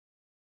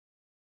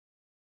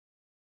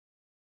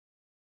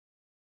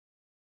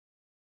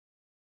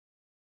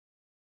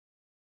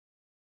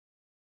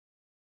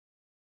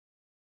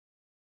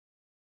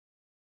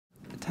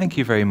Thank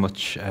you very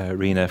much,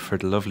 Rena, for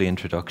the lovely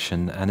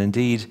introduction, and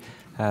indeed,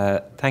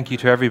 thank you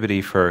to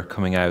everybody for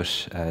coming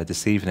out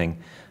this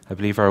evening. I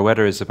believe our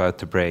weather is about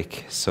to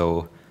break,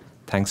 so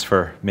thanks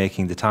for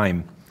making the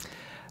time.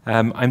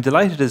 I'm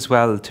delighted as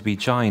well to be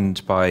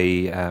joined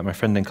by my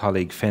friend and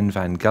colleague Finn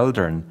Van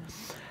Gelderen,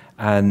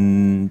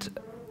 and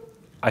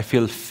I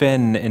feel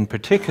Finn in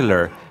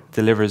particular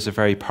delivers a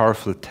very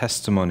powerful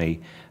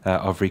testimony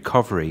of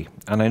recovery.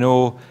 And I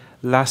know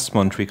last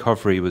month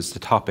recovery was the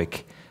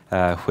topic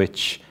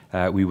which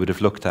we would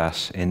have looked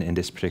at in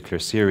this particular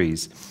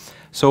series.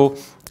 So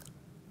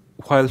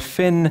while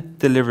Finn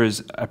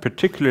delivers a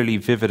particularly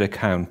vivid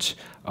account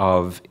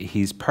of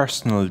his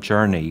personal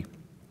journey,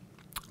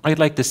 I'd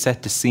like to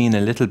set the scene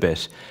a little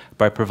bit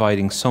by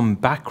providing some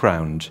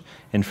background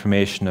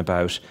information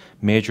about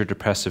major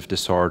depressive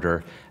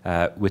disorder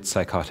with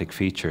psychotic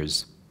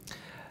features.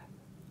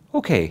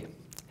 Okay,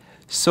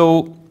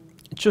 so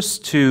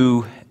just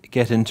to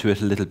get into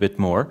it a little bit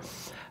more,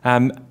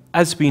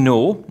 as we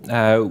know,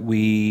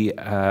 we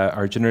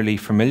are generally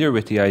familiar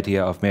with the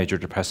idea of major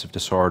depressive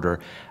disorder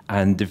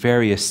and the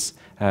various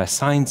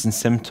signs and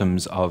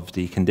symptoms of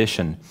the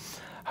condition.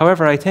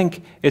 However, I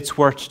think it's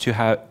worth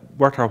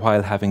our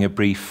while having a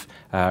brief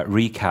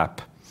recap.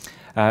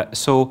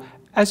 So,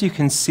 as you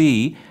can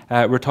see,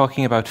 we're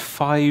talking about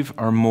 5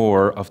 or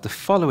more of the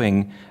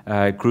following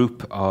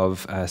group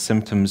of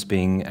symptoms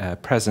being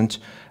present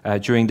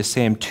during the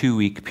same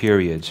 2-week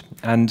period.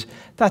 And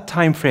that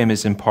time frame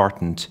is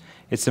important.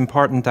 It's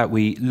important that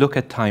we look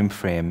at time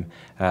frame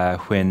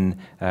when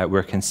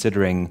we're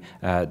considering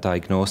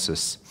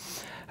diagnosis.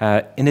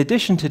 In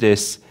addition to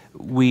this,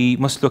 we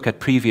must look at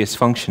previous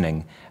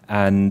functioning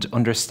and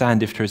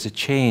understand if there's a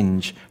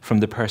change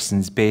from the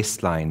person's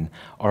baseline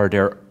or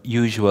their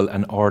usual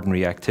and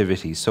ordinary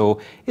activity.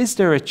 So, is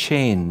there a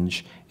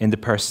change in the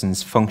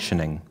person's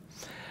functioning?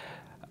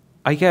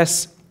 I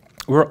guess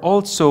we're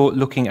also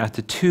looking at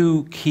the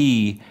 2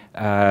 key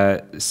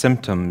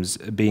symptoms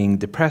being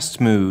depressed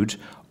mood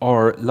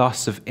or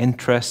loss of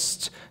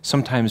interest,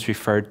 sometimes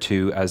referred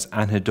to as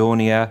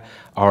anhedonia,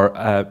 or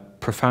a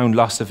profound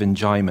loss of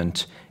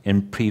enjoyment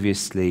in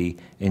previously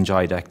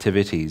enjoyed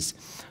activities.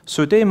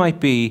 So they might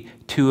be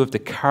 2 of the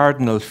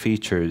cardinal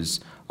features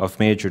of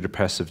major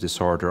depressive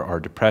disorder or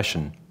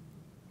depression.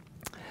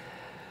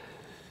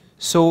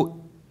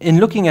 So in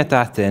looking at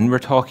that then, we're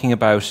talking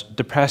about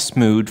depressed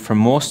mood for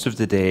most of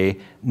the day,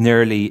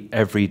 nearly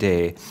every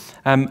day.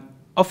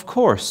 Of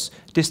course,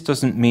 this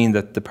doesn't mean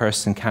that the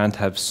person can't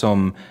have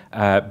some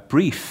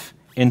brief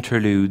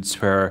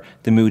interludes where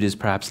the mood is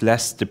perhaps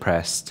less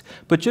depressed,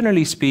 but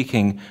generally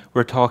speaking,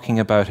 we're talking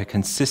about a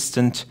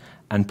consistent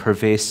and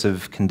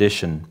pervasive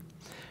condition.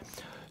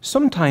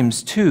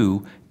 Sometimes,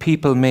 too,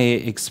 people may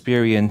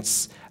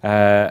experience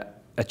a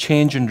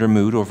change in their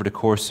mood over the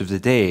course of the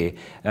day,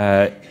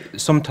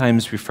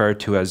 sometimes referred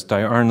to as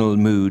diurnal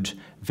mood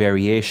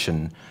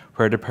variation,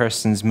 where the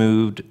person's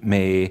mood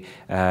may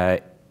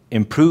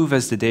improve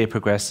as the day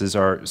progresses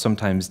or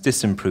sometimes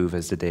disimprove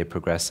as the day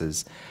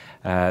progresses,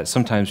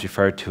 sometimes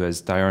referred to as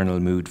diurnal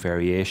mood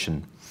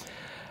variation.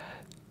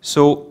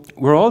 So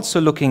we're also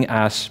looking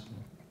at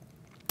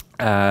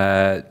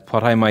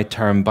what I might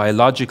term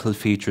biological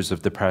features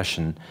of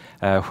depression,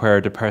 where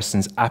the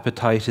person's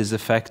appetite is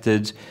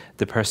affected,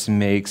 the person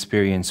may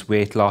experience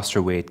weight loss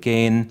or weight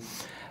gain,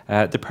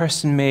 the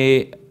person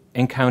may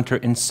encounter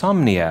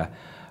insomnia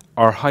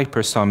or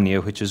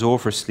hypersomnia, which is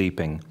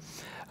oversleeping.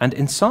 And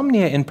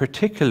insomnia in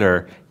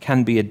particular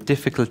can be a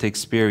difficult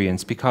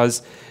experience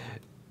because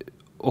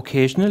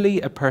occasionally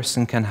a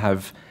person can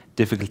have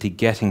difficulty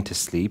getting to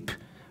sleep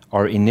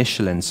or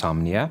initial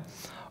insomnia.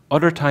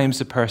 Other times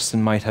a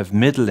person might have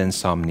middle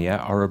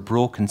insomnia or a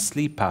broken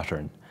sleep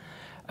pattern.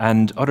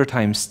 And other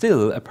times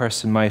still a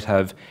person might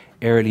have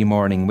early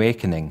morning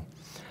wakening.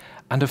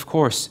 And of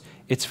course,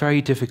 it's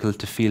very difficult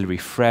to feel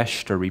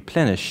refreshed or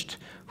replenished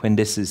when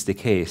this is the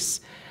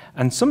case.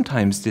 And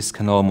sometimes this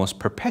can almost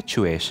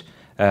perpetuate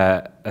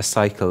a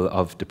cycle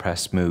of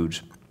depressed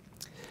mood.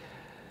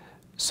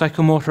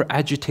 Psychomotor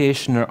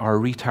agitation or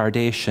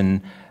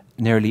retardation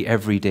nearly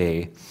every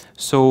day.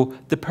 So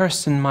the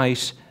person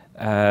might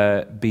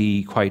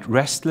be quite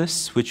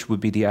restless, which would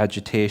be the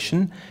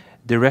agitation.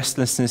 The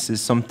restlessness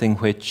is something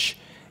which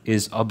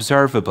is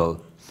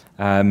observable.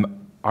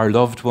 Our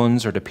loved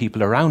ones or the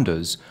people around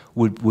us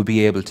would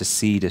be able to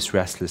see this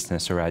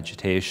restlessness or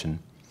agitation.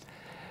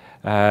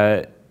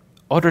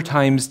 Other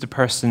times the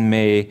person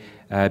may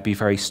be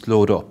very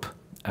slowed up,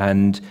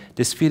 and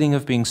this feeling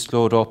of being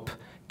slowed up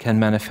can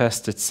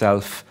manifest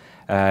itself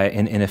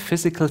in a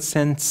physical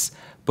sense,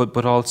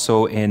 but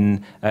also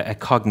in a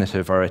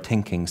cognitive or a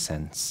thinking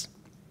sense.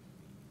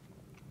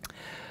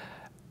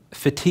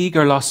 Fatigue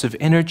or loss of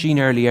energy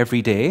nearly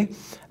every day,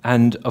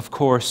 and of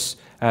course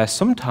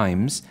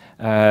sometimes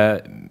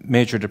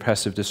major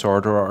depressive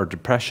disorder or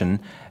depression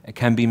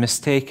can be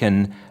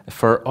mistaken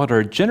for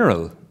other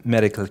general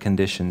medical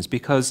conditions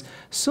because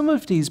some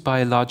of these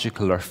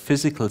biological or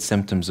physical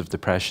symptoms of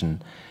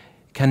depression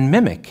can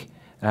mimic,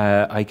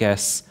 I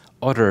guess,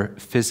 other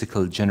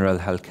physical general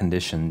health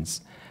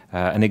conditions.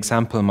 An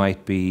example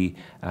might be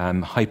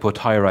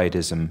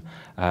hypothyroidism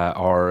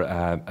or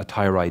a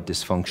thyroid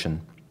dysfunction.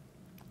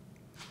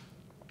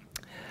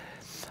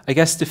 I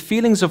guess the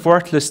feelings of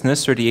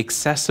worthlessness or the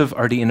excessive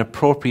or the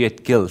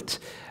inappropriate guilt,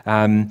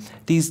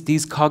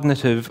 these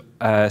cognitive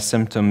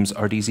symptoms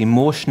or these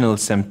emotional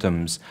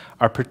symptoms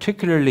are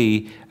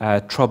particularly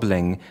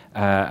troubling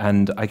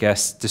and I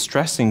guess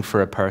distressing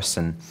for a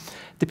person.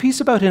 The piece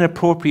about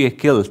inappropriate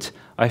guilt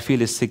I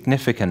feel is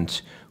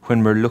significant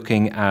when we're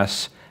looking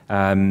at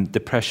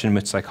depression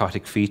with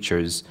psychotic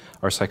features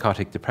or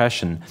psychotic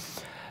depression,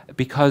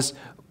 because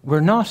we're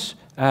not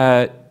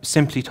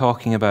simply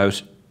talking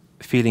about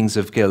feelings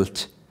of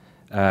guilt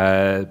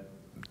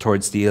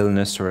towards the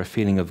illness or a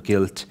feeling of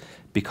guilt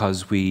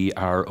because we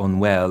are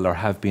unwell or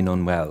have been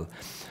unwell.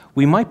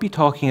 We might be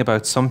talking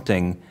about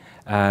something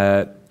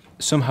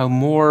somehow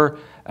more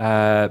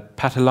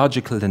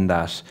pathological than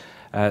that,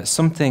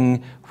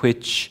 something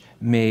which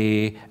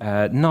may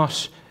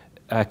not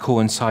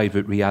coincide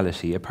with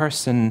reality. A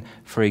person,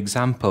 for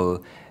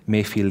example,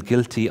 may feel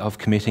guilty of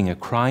committing a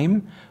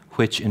crime,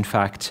 which in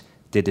fact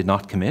they did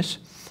not commit.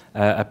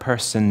 A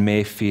person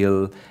may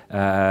feel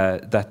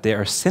that they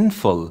are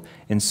sinful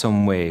in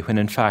some way, when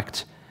in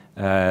fact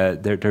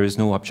there is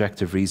no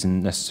objective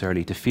reason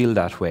necessarily to feel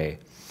that way.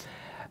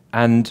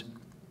 And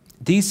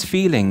these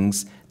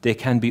feelings, they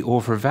can be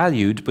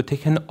overvalued, but they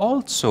can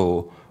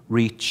also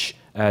reach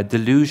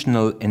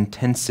delusional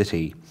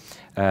intensity,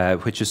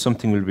 which is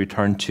something we'll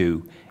return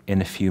to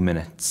in a few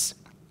minutes.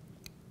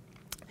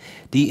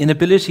 The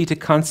inability to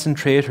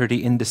concentrate or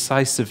the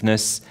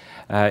indecisiveness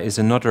is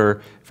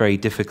another very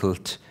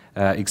difficult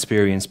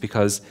experience,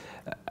 because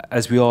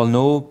as we all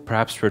know,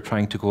 perhaps we're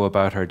trying to go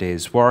about our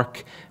day's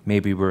work,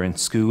 maybe we're in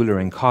school or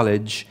in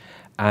college,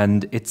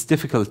 and it's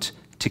difficult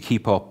to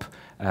keep up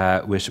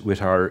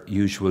with our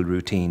usual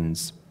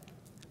routines.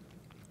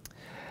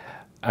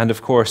 And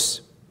of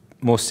course,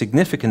 most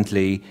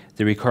significantly,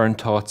 the recurrent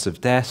thoughts of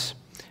death,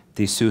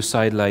 the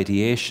suicidal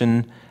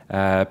ideation,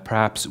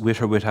 perhaps with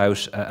or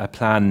without a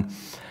plan.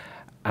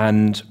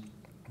 And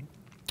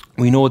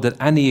we know that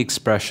any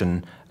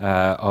expression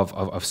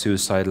of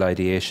suicidal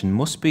ideation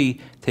must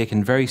be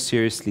taken very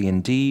seriously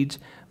indeed,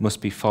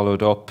 must be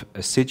followed up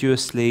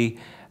assiduously,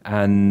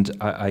 and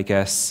I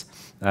guess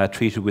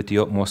treated with the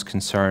utmost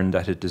concern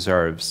that it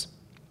deserves.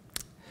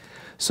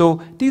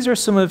 So these are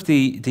some of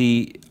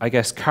the I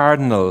guess,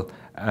 cardinal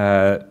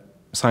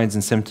signs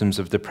and symptoms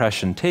of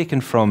depression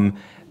taken from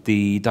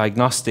the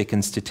Diagnostic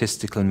and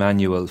Statistical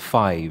Manual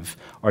 5,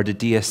 or the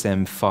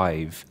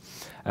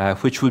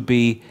DSM-5, which would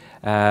be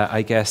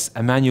I guess,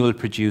 a manual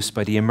produced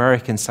by the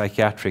American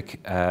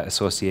Psychiatric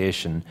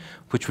Association,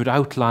 which would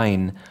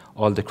outline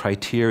all the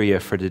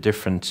criteria for the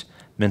different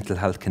mental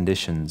health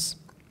conditions.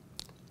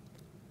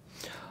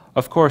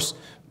 Of course,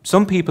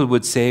 some people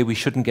would say we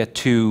shouldn't get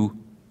too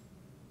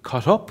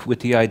caught up with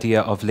the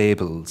idea of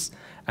labels.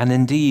 And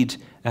indeed,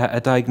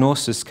 a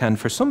diagnosis can,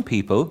 for some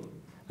people,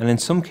 and in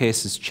some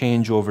cases,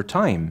 change over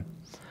time,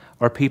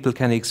 or people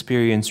can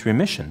experience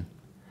remission.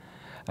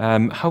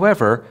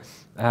 However,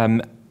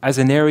 as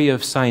an area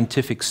of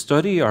scientific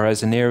study or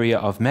as an area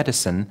of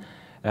medicine,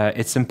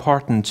 it's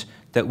important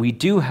that we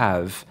do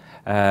have,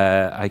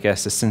 I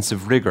guess, a sense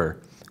of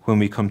rigor when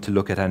we come to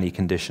look at any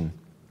condition.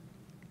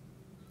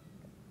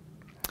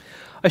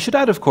 I should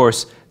add, of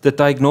course, that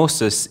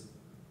diagnosis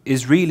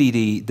is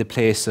really the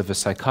place of a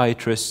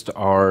psychiatrist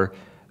or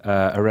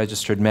a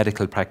registered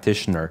medical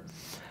practitioner.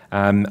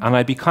 And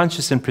I'd be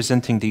conscious in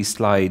presenting these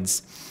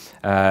slides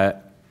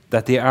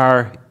that they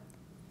are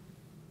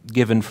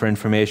given for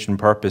information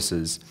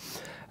purposes.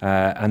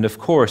 And of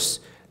course,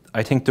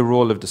 I think the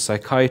role of the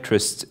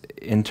psychiatrist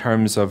in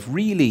terms of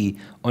really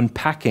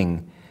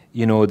unpacking,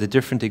 the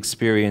different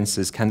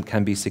experiences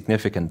can be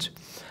significant,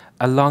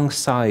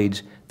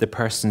 alongside the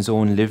person's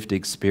own lived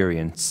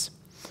experience.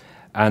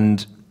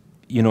 And,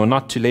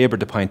 not to labour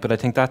the point, but I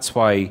think that's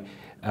why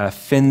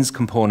Finn's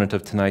component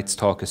of tonight's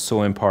talk is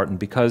so important,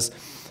 because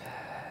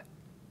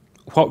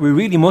what we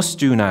really must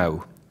do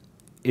now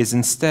is,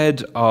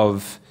 instead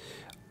of,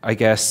 I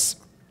guess,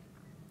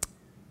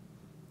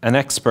 an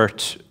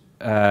expert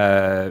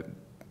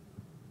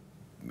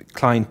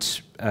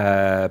client,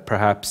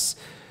 perhaps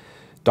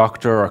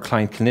doctor or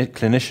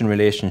client-clinician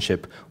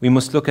relationship, we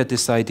must look at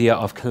this idea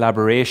of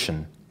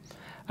collaboration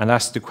and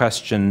ask the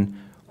question,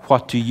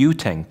 what do you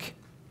think?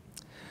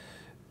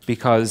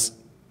 Because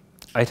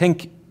I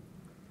think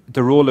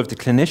the role of the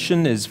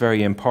clinician is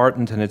very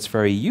important, and it's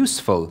very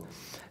useful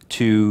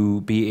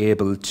to be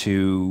able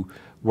to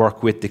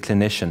work with the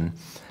clinician.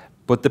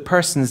 But the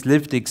person's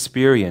lived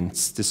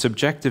experience, the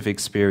subjective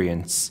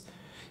experience,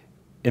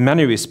 in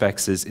many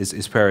respects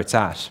is where it's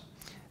at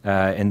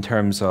in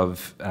terms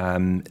of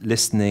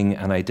listening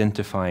and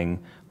identifying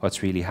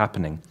what's really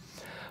happening.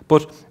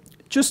 But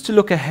just to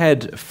look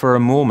ahead for a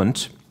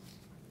moment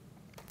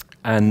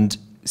and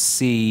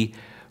see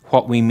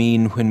what we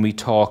mean when we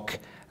talk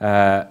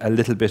a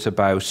little bit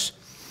about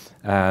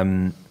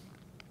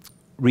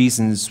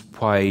reasons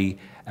why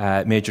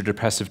major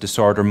depressive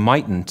disorder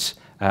mightn't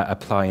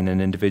apply in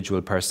an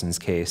individual person's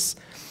case.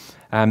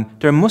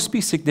 There must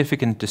be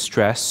significant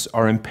distress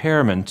or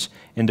impairment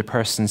in the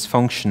person's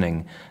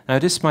functioning. Now,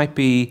 this might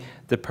be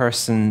the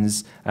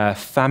person's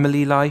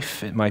family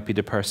life, it might be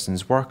the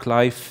person's work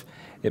life,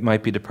 it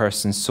might be the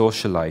person's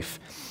social life.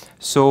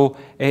 So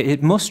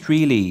it must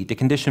really, the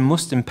condition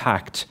must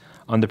impact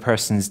on the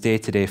person's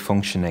day-to-day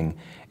functioning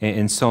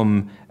in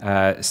some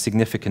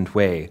significant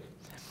way.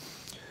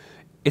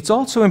 It's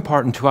also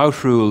important to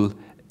outrule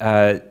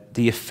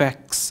the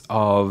effects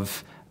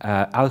of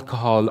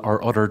alcohol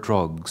or other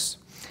drugs.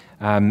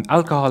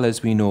 Alcohol,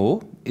 as we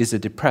know, is a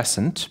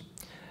depressant.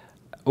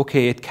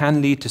 Okay, it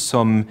can lead to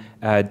some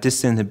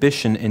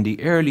disinhibition in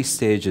the early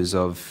stages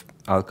of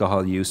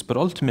alcohol use, but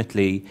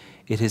ultimately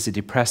it is a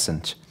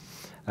depressant,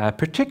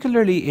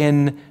 particularly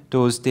in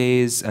those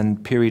days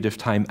and period of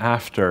time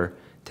after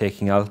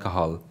taking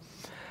alcohol.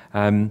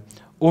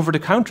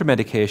 Over-the-counter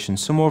medications,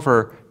 some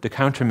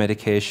over-the-counter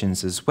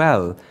medications as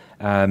well,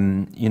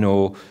 when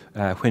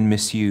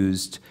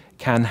misused,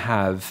 can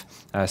have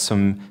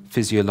some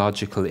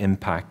physiological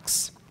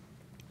impacts.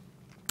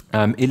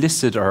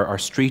 Illicit or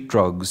street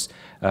drugs,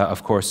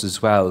 of course,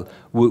 as well,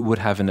 would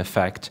have an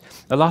effect.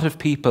 A lot of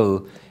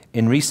people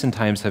in recent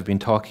times have been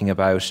talking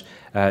about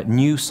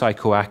new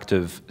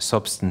psychoactive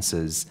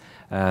substances,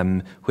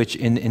 which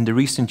in the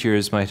recent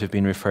years might have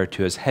been referred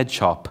to as head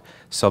shop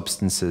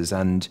substances,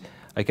 and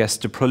I guess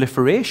the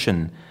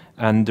proliferation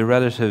and the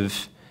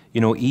relative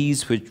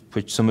ease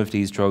which some of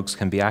these drugs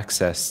can be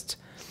accessed,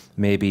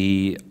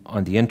 maybe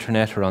on the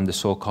internet or on the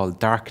so-called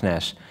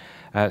darknet.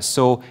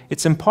 So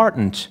it's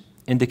important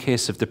in the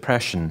case of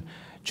depression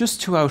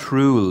just to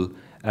outrule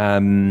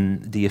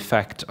the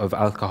effect of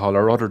alcohol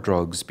or other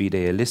drugs, be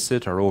they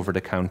illicit or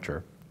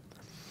over-the-counter.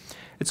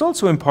 It's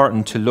also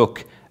important to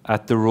look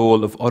at the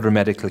role of other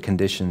medical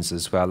conditions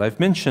as well.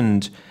 I've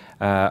mentioned,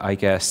 thyroid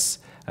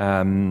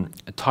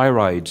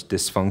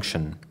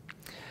dysfunction.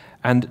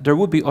 And there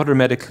would be other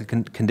medical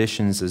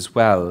conditions as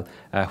well,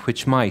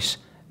 which might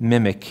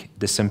mimic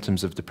the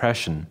symptoms of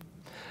depression.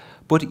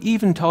 But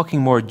even talking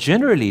more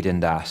generally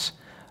than that,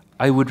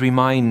 I would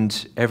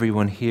remind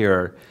everyone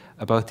here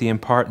about the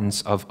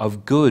importance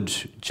of good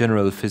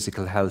general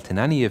physical health in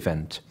any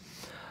event.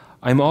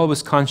 I'm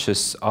always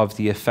conscious of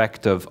the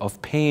effect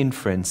of pain,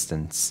 for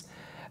instance.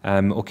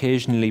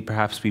 Occasionally,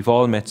 perhaps we've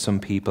all met some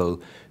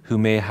people who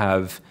may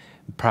have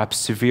perhaps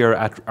severe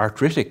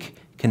arthritic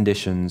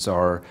conditions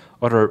or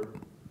other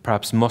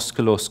perhaps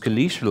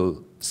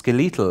musculoskeletal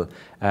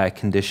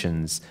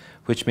conditions,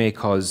 which may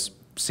cause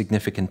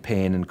significant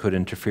pain and could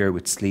interfere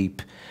with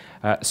sleep.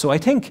 So I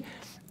think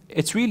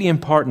it's really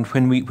important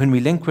when we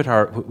link with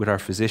our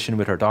physician,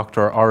 with our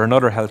doctor, or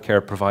another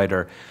healthcare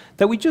provider,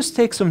 that we just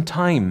take some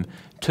time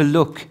to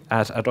look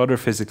at other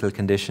physical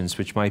conditions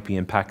which might be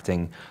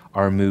impacting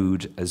our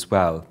mood as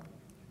well.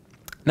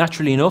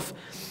 Naturally enough,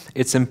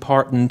 it's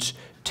important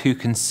to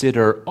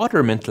consider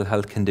other mental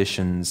health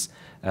conditions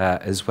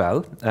as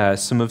well.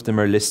 Some of them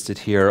are listed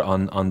here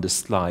on the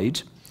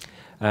slide.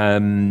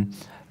 And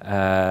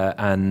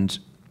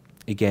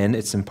again,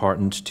 it's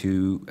important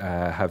to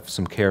have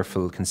some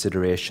careful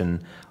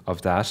consideration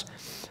of that.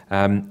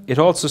 It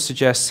also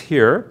suggests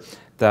here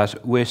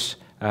that with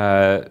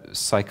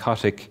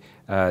psychotic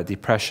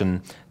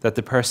depression, that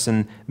the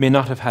person may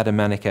not have had a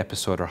manic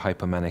episode or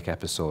hypomanic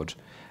episode.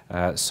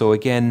 So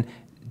again,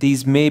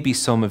 these may be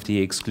some of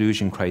the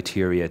exclusion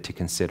criteria to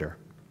consider.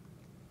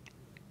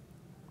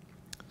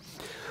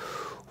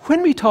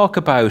 When we talk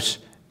about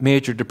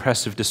major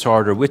depressive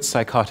disorder with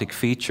psychotic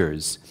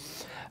features,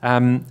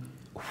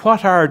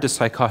 what are the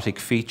psychotic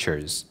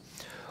features?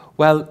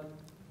 Well,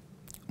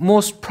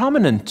 most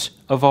prominent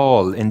of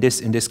all in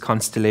this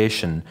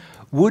constellation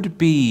would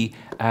be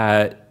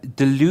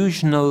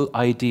delusional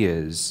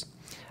ideas.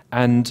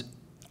 And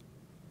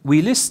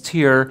we list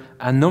here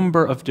a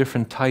number of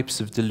different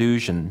types of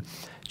delusion.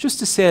 Just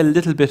to say a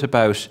little bit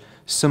about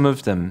some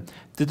of them,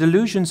 the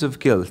delusions of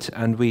guilt,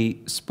 and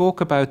we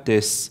spoke about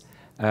this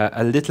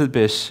a little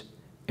bit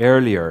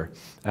earlier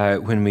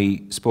when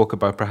we spoke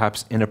about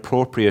perhaps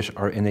inappropriate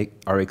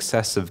or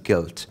excessive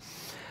guilt.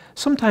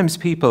 Sometimes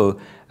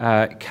people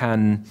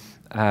can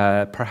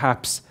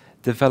perhaps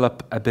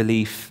develop a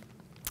belief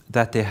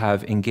that they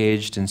have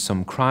engaged in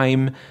some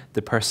crime.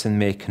 The person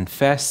may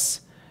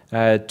confess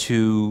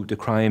to the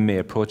crime, may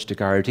approach the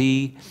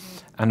Gardaí,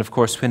 and of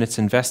course when it's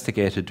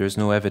investigated there's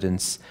no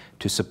evidence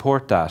to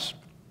support that.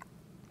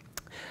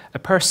 A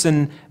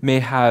person may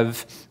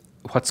have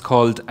what's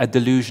called a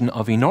delusion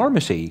of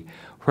enormity,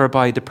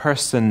 whereby the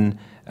person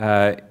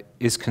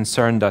is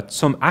concerned that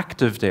some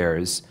act of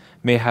theirs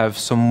may have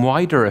some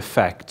wider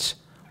effect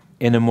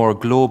in a more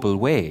global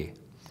way.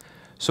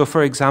 So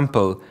for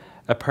example,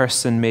 a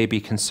person may be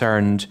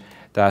concerned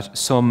that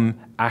some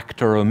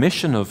act or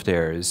omission of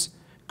theirs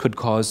could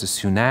cause a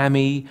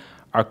tsunami,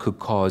 or could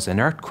cause an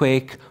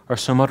earthquake, or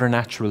some other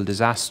natural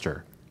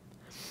disaster.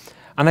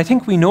 And I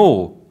think we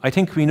know,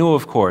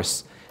 of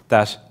course,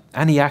 that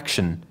any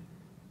action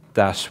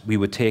that we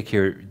would take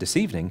here this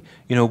evening,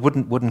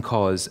 wouldn't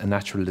cause a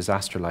natural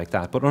disaster like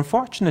that. But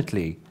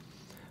unfortunately,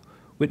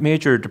 with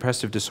major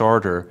depressive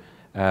disorder,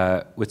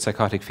 with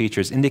psychotic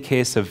features, in the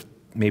case of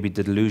maybe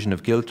the delusion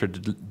of guilt or the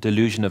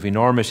delusion of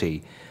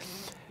enormity.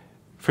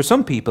 For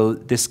some people,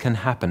 this can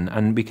happen,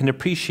 and we can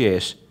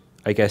appreciate,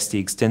 I guess, the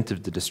extent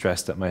of the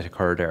distress that might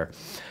occur there.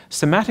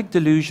 Somatic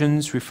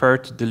delusions refer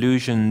to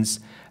delusions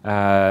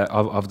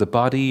of the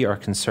body or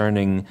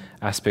concerning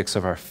aspects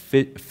of our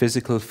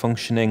physical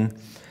functioning.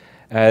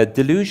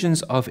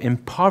 Delusions of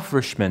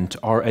impoverishment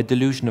or a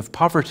delusion of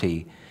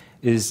poverty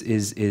is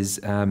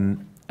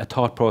a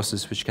thought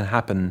process which can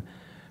happen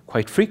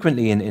quite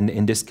frequently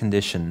in this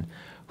condition,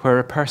 where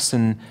a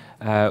person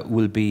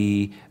will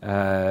be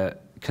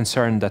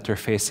concerned that they're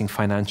facing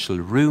financial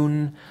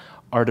ruin,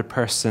 or the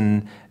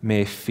person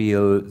may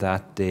feel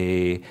that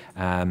they,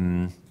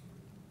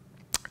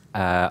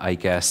 I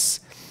guess,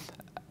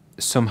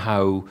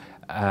 somehow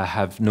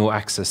have no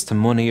access to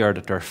money, or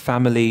that their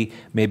family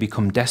may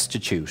become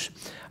destitute.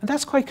 And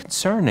that's quite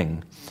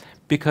concerning,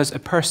 because a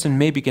person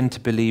may begin to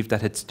believe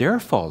that it's their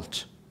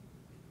fault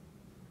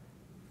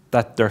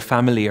that their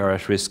family are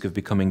at risk of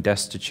becoming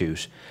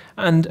destitute.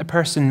 And a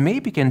person may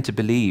begin to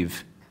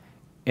believe,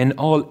 in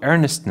all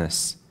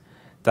earnestness,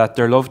 that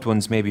their loved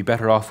ones may be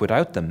better off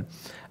without them.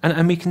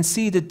 And we can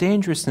see the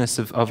dangerousness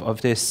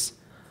of this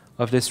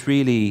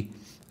really,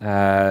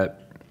 I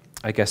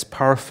guess,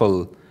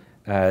 powerful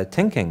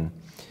thinking.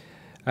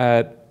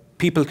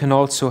 People can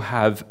also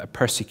have a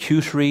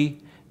persecutory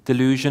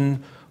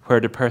delusion, where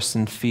the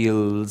person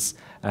feels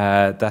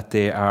that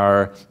they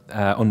are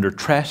under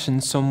threat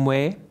in some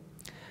way.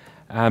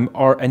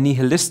 Or a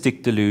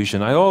nihilistic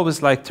delusion. I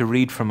always like to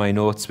read from my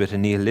notes with a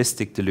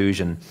nihilistic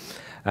delusion.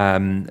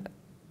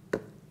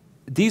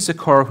 These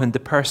occur when the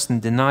person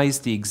denies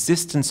the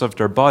existence of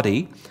their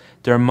body,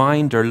 their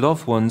mind, their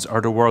loved ones, or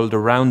the world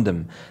around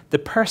them. The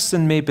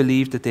person may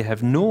believe that they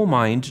have no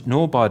mind,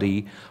 no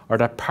body, or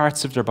that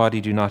parts of their body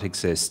do not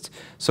exist.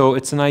 So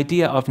it's an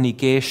idea of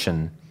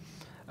negation,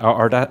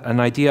 or that an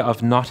idea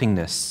of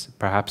nothingness,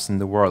 perhaps, in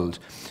the world.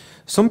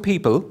 Some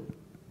people,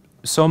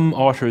 some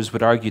authors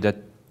would argue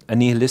that a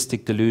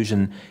nihilistic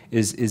delusion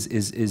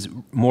is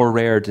more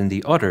rare than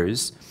the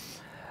others,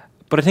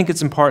 but I think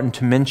it's important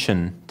to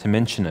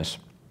mention it.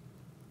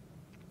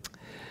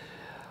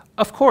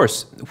 Of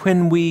course,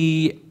 when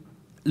we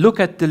look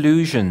at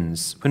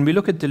delusions,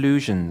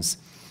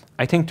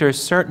 I think there are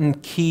certain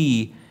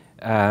key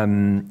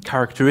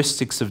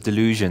characteristics of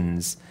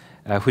delusions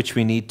which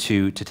we need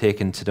to take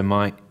into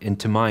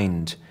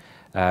mind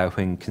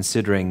when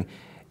considering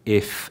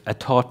if a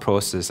thought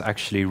process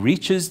actually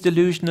reaches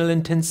delusional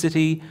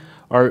intensity,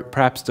 or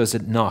perhaps does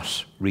it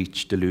not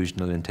reach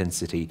delusional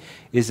intensity.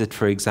 Is it,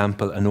 for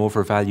example, an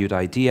overvalued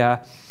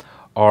idea,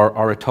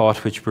 or a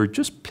thought which we're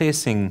just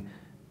placing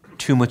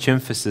too much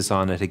emphasis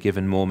on at a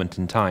given moment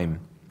in time?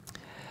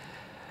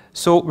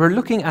 So we're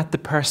looking at the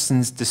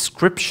person's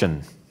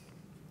description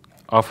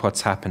of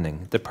what's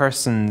happening, the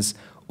person's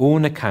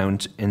own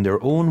account in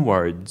their own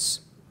words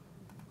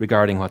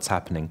regarding what's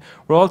happening.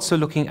 We're also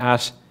looking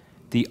at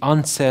the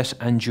onset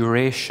and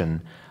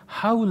duration.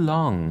 How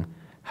long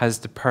has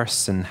the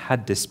person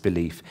had this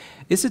belief?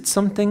 Is it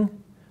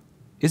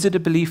a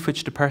belief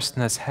which the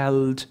person has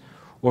held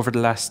over the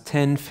last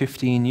 10,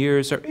 15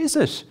 years, or is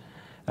it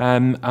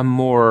a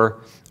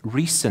more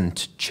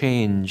recent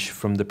change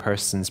from the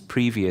person's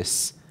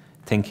previous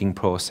thinking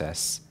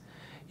process?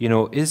 You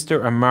know, is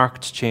there a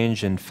marked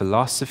change in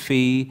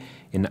philosophy,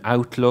 in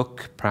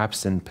outlook,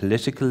 perhaps in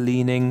political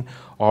leaning,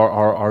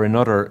 or in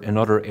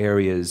other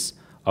areas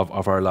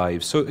of our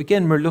lives? So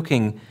again, we're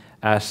looking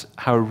at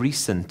how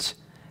recent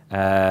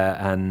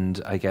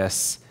and I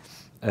guess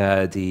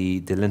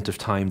the length of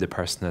time the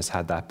person has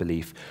had that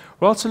belief.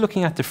 We're also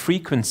looking at the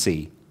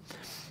frequency.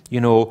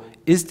 You know,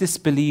 is this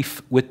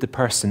belief with the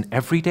person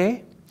every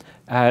day?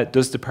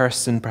 Does the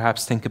person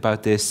perhaps think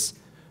about this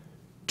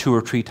 2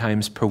 or 3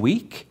 times per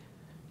week,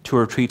 2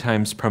 or 3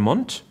 times per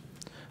month?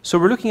 So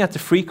we're looking at the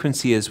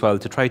frequency as well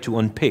to try to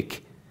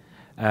unpick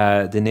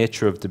the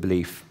nature of the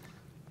belief.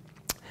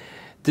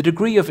 The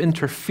degree of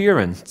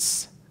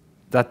interference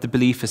that the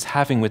belief is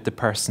having with the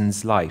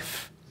person's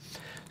life.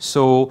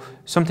 So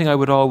something I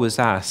would always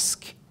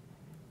ask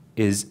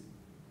is,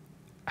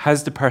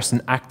 has the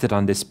person acted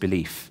on this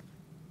belief?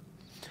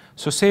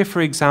 So say, for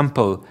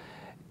example,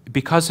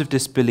 because of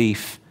this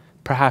belief,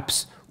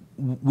 perhaps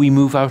we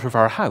move out of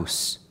our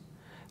house.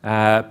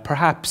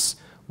 Perhaps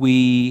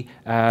we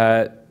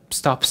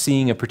stop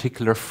seeing a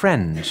particular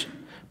friend.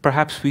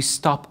 Perhaps we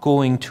stop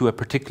going to a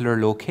particular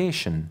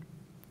location.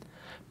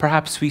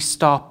 Perhaps we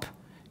stop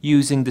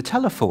using the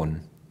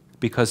telephone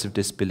because of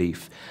this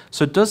belief.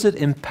 So does it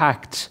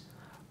impact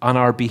on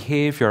our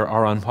behavior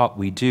or on what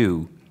we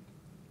do?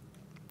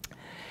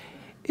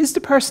 Is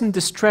the person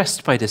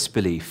distressed by this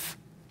belief?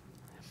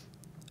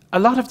 A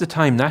lot of the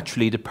time,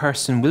 naturally, the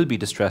person will be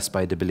distressed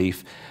by the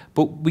belief,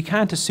 but we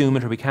can't assume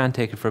it or we can't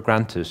take it for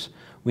granted.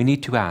 We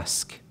need to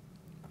ask.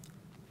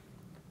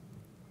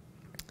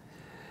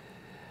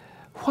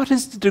 What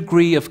is the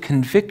degree of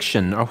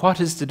conviction, or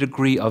what is the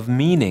degree of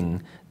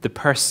meaning the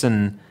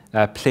person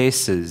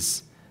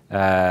places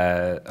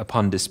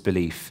upon this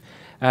belief?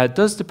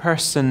 Does the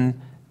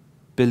person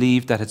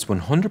believe that it's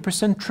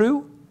 100%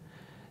 true?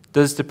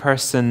 Does the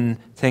person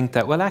think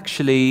that, well,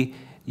 actually,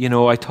 you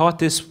know, I thought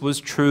this was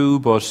true,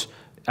 but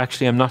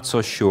actually I'm not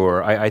so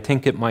sure. I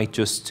think it might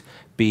just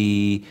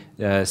be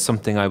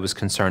something I was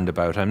concerned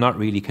about. I'm not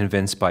really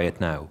convinced by it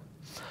now.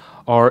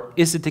 Or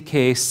is it the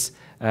case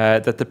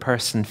that the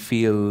person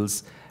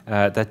feels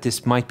that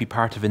this might be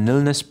part of an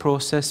illness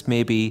process?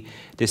 Maybe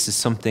this is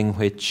something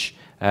which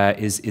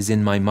is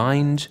in my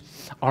mind.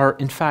 Or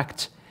in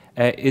fact,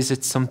 is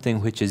it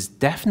something which is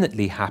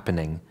definitely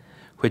happening,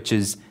 which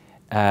is,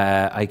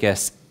 I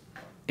guess,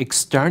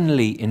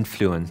 externally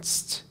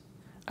influenced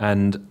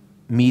and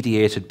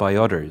mediated by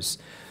others?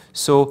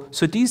 So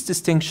these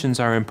distinctions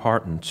are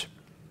important.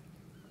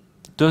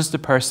 Does the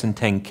person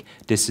think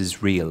this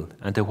is real?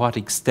 And to what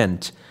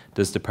extent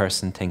does the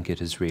person think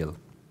it is real?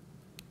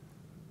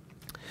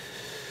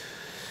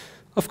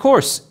 Of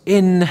course,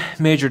 in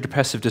major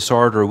depressive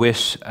disorder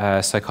with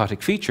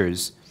psychotic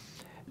features,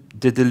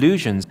 the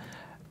delusions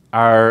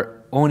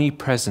are only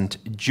present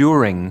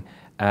during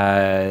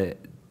the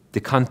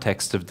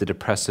context of the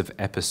depressive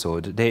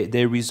episode.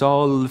 They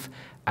resolve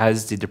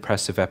as the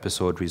depressive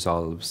episode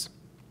resolves.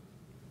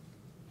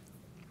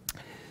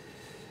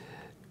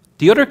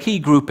 The other key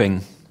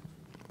grouping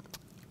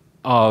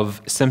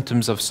of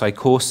symptoms of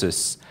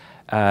psychosis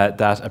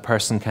that a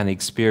person can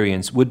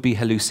experience would be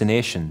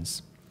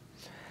hallucinations.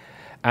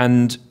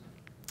 And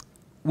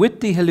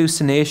with the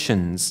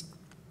hallucinations,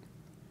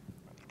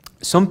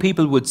 some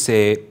people would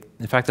say,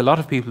 in fact, a lot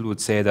of people would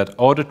say that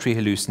auditory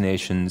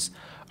hallucinations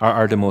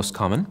are the most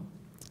common,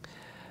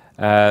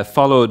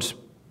 followed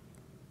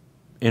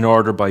in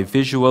order by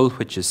visual,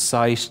 which is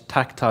sight,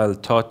 tactile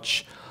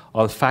touch,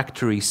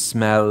 olfactory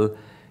smell,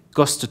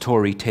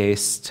 gustatory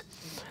taste.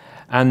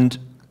 And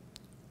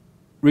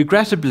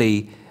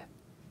regrettably,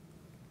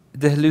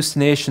 the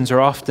hallucinations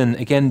are often,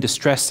 again,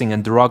 distressing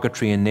and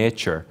derogatory in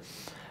nature.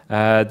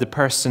 The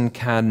person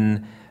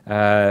can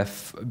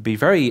be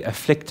very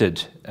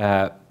afflicted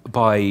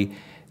by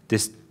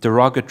this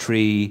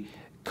derogatory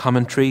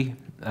commentary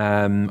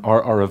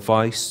or a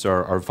voice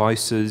or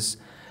voices.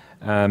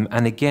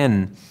 And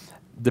again,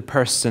 the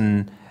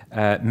person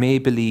may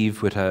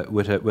believe with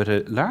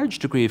a large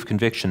degree of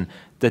conviction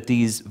that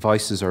these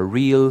voices are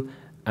real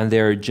and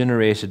they are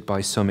generated by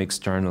some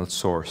external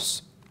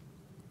source.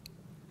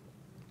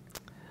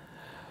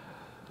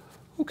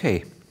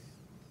 Okay.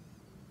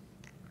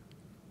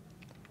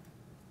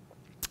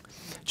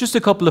 Just a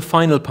couple of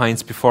final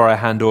points before I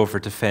hand over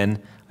to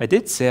Finn. I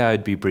did say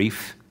I'd be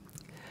brief.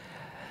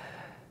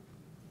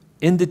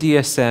 In the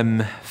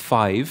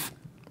DSM-5,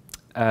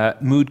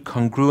 mood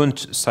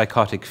congruent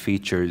psychotic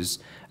features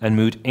and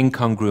mood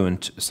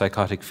incongruent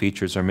psychotic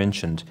features are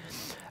mentioned.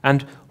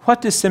 And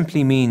what this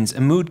simply means,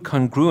 a mood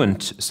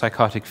congruent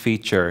psychotic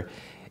feature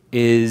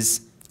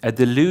is a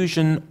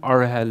delusion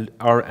or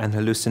an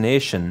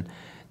hallucination.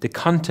 The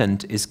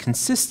content is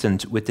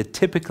consistent with the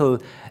typical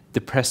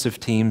depressive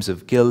themes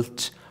of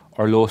guilt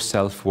or low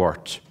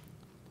self-worth.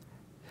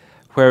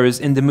 Whereas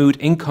in the mood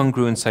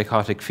incongruent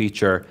psychotic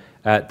feature,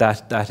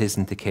 that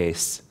isn't the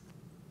case.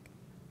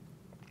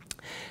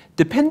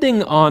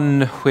 Depending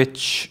on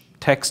which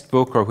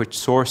textbook or which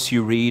source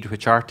you read,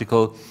 which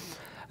article,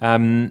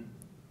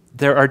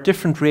 there are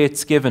different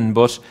rates given,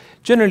 but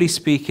generally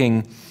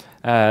speaking,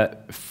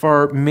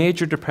 for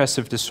major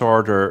depressive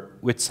disorder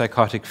with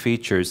psychotic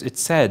features,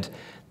 it's said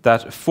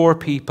that 4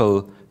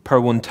 people per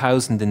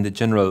 1,000 in the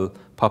general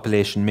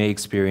population may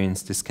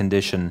experience this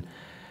condition,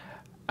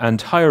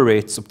 and higher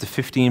rates, up to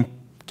 15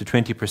 to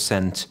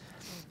 20%,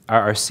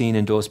 are seen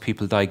in those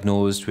people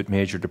diagnosed with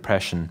major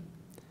depression.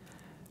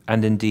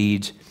 And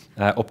indeed,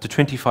 up to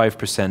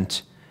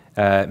 25%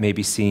 may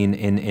be seen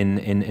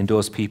in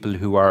those people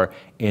who are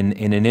in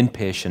an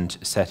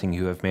inpatient setting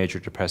who have major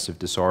depressive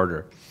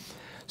disorder.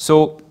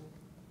 So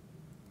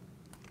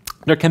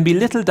there can be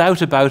little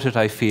doubt about it,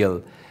 I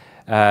feel,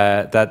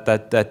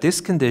 that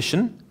this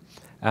condition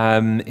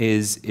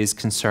is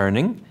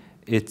concerning.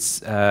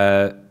 It's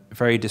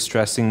very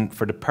distressing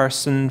for the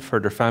person, for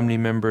their family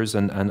members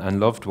and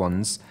loved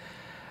ones.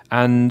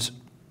 And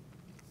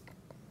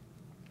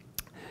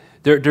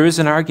there is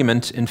an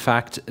argument, in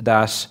fact,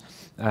 that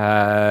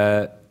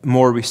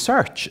more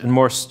research and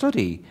more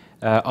study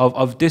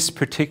of this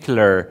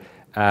particular,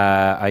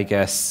 I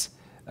guess,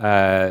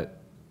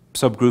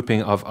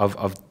 subgrouping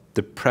of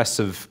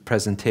depressive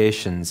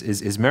presentations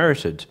is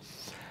merited.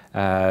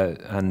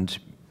 And,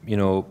 you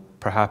know,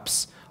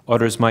 perhaps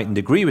others mightn't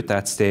agree with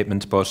that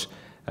statement, but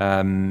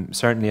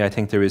certainly I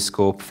think there is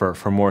scope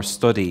for more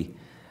study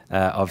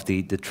of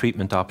the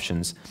treatment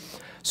options.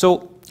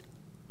 So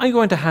I'm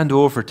going to hand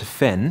over to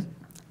Finn,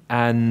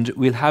 and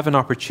we'll have an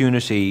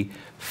opportunity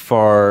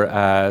for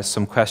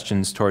some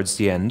questions towards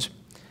the end.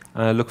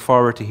 And I look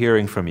forward to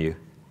hearing from you.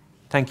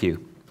 Thank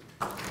you.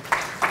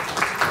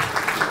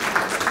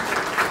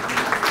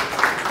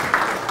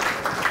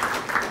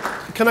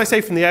 Can I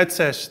say from the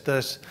outset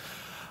that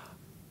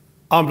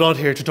I'm not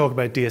here to talk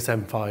about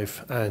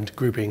DSM-5 and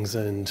groupings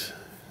and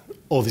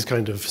all this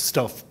kind of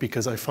stuff,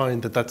 because I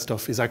find that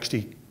stuff is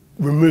actually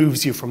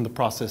removes you from the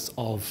process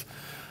of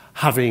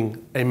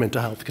having a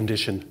mental health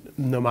condition,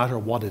 no matter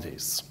what it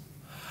is.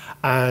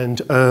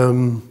 And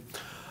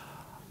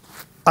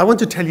I want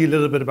to tell you a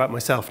little bit about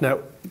myself. Now,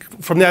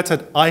 from the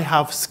outset, I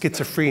have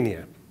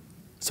schizophrenia.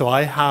 So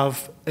I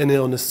have an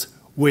illness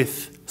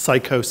with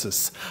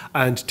psychosis.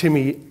 And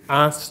Timmy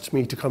asked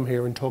me to come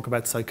here and talk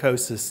about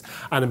psychosis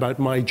and about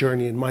my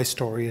journey and my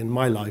story and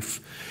my life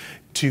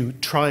to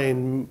try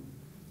and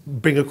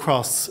bring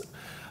across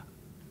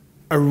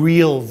a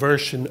real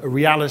version, a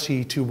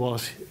reality to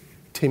what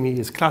Timmy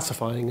is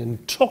classifying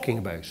and talking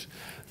about.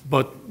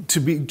 But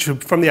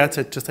from the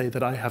outset to say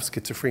that I have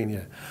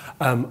schizophrenia.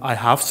 I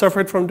have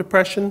suffered from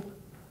depression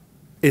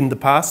in the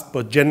past,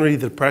 but generally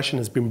the depression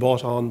has been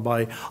brought on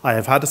by, I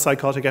have had a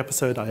psychotic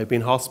episode, I have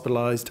been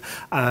hospitalized,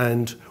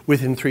 and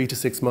within 3 to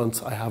 6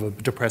 months I have a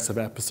depressive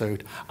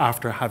episode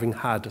after having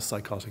had a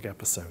psychotic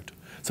episode.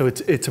 So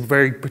it's a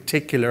very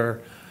particular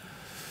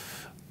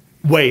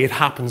way it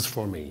happens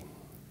for me.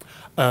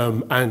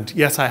 And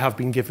yes, I have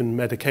been given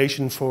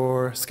medication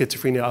for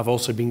schizophrenia. I've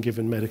also been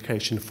given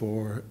medication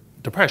for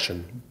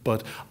depression,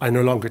 but I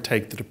no longer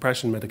take the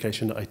depression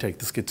medication, I take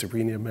the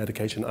schizophrenia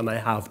medication, and I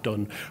have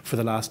done for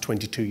the last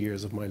 22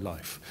 years of my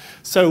life.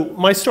 So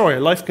my story,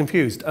 Life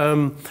Confused.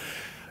 Over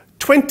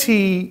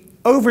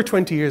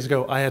 20 years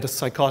ago, I had a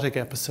psychotic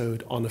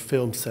episode on a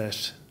film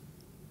set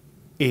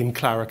in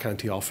Clara,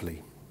 County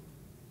Offaly.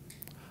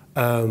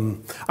 I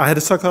had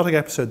a psychotic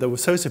episode that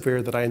was so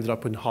severe that I ended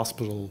up in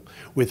hospital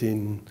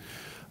within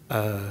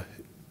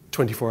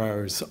 24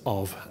 hours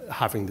of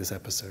having this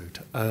episode.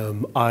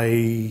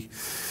 I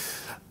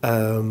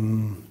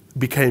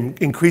became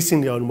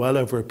increasingly unwell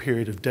over a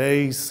period of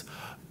days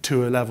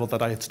to a level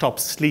that I had stopped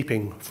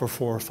sleeping for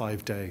 4 or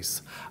 5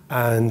 days.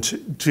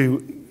 And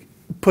to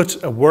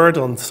put a word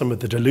on some of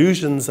the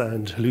delusions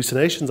and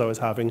hallucinations I was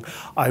having,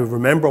 I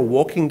remember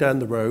walking down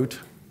the road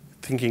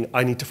thinking,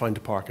 I need to find a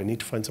park, I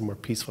need to find somewhere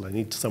peaceful, I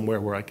need somewhere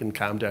where I can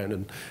calm down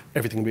and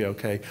everything will be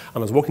okay. And I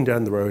was walking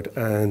down the road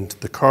and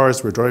the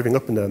cars were driving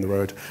up and down the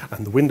road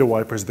and the window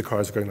wipers of the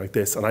cars were going like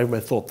this, and I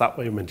thought that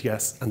way meant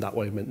yes and that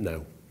way meant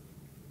no.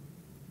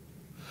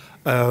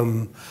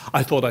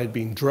 I thought I'd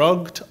been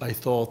drugged, I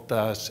thought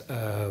that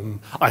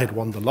I had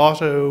won the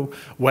lotto.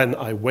 When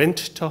I went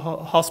to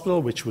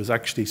hospital, which was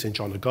actually St.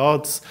 John of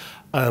God's,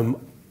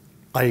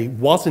 I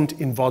wasn't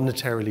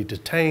involuntarily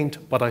detained,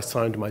 but I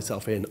signed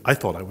myself in. I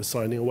thought I was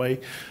signing away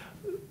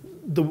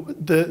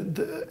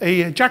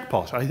a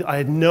jackpot. I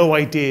had no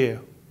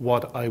idea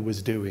what I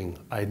was doing.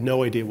 I had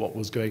no idea what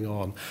was going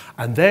on.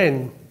 And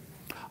then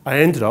I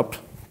ended up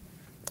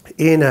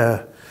in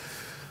a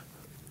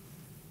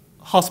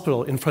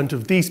hospital in front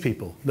of these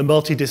people, the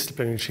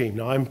multidisciplinary team.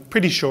 Now, I'm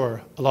pretty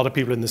sure a lot of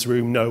people in this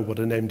room know what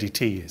an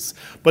MDT is.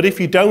 But if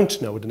you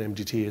don't know what an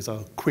MDT is,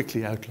 I'll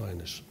quickly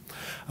outline it.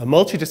 A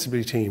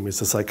multidisciplinary team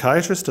is a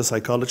psychiatrist, a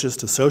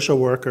psychologist, a social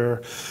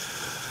worker,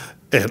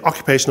 an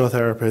occupational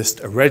therapist,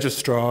 a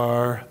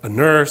registrar, a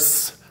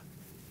nurse,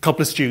 a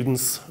couple of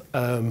students,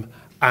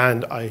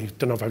 and I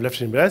don't know if I've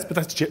left anybody else, but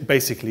that's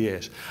basically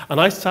it. And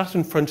I sat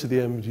in front of the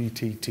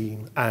MDT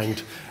team,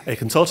 and a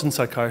consultant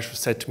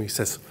psychiatrist said to me,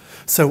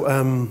 so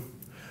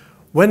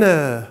when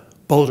a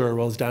boulder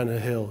rolls down a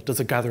hill,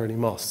 does it gather any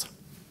moss?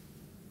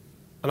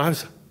 And I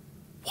was,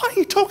 what are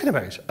you talking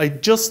about? I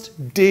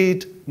just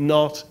did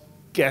not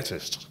get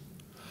it.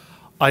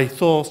 I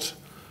thought,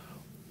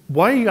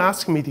 why are you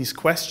asking me these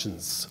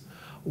questions?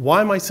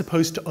 Why am I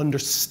supposed to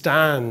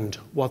understand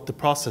what the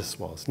process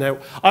was? Now,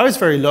 I was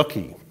very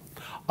lucky.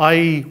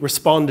 I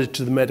responded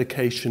to the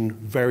medication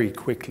very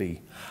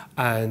quickly,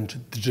 and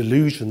the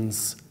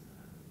delusions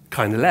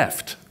kind of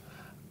left.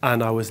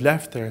 And I was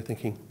left there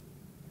thinking,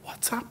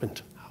 what's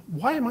happened?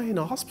 Why am I in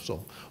a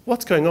hospital?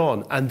 What's going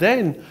on? And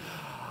then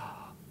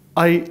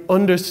I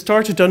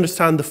started to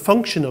understand the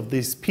function of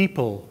these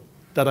people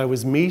that I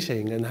was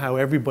meeting and how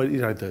everybody,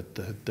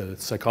 the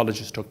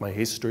psychologist took my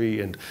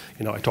history, and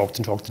I talked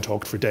and talked and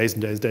talked for days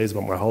and days and days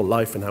about my whole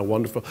life and how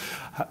wonderful,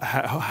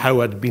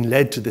 how I'd been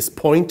led to this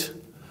point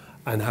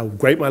and how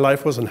great my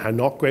life was and how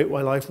not great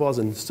my life was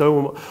and so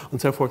on and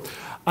so forth.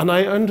 And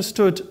I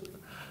understood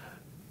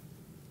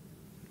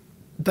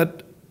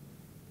that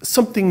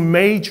something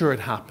major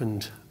had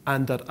happened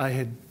and that I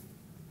had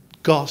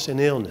got an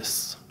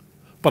illness,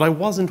 but I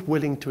wasn't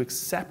willing to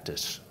accept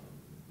it.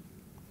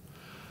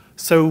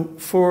 So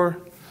for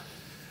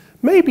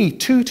maybe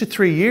 2 to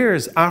 3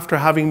 years after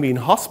having been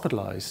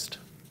hospitalized,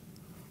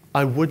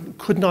 I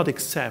could not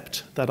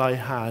accept that I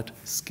had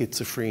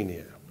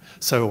schizophrenia.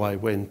 So I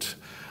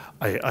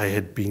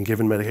had been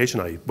given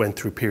medication. I went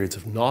through periods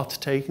of not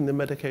taking the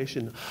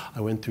medication. I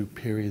went through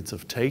periods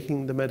of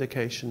taking the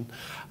medication.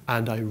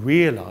 And I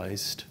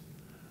realized,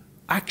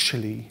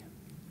 actually,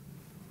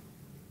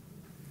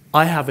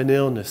 I have an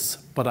illness,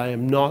 but I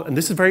am not, and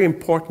this is a very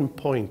important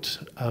point,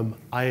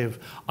 I have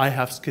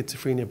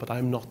schizophrenia, but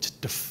I'm not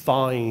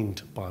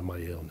defined by my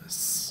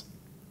illness.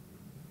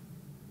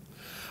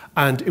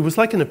 And it was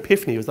like an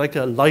epiphany, it was like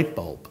a light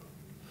bulb.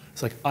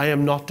 It's like, I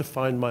am not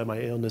defined by my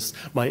illness.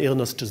 My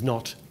illness does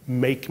not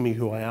make me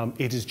who I am.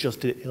 It is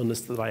just an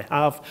illness that I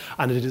have,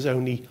 and it is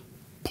only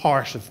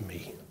part of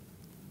me.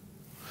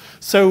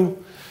 So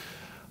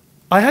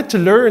I had to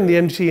learn the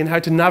MDT and how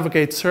to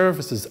navigate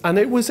services, and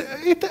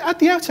at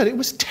the outset, it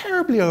was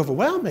terribly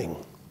overwhelming,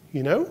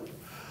 you know?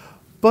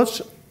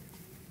 But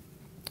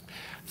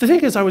the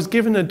thing is, I was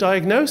given a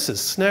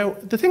diagnosis. Now,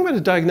 the thing about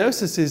a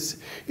diagnosis is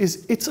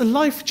it's a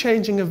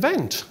life-changing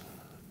event.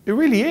 It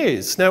really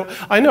is. Now,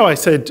 I know I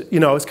said, you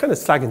know, I was kind of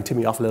slagging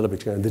Timmy off a little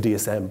bit, you know, the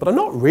DSM, but I'm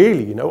not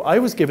really, you know. I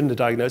was given the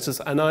diagnosis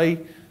and I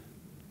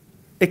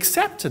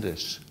accepted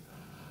it.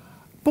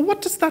 But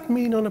what does that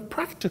mean on a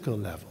practical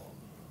level?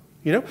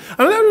 You know,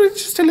 and I would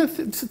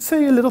just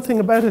say a little thing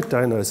about a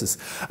diagnosis.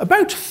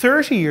 About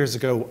 30 years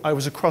ago, I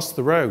was across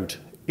the road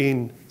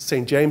in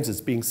St.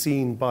 James's being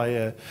seen by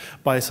a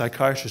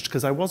psychiatrist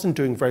because I wasn't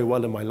doing very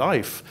well in my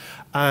life.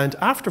 And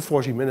after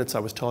 40 minutes, I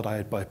was told I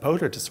had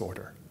bipolar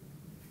disorder.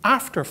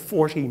 After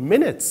 40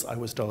 minutes, I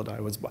was told I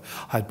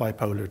had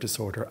bipolar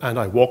disorder, and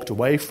I walked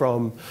away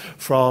from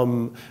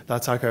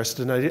that psychiatrist.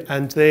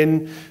 And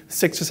then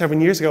 6 or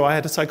 7 years ago, I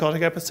had a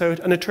psychotic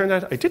episode, and it turned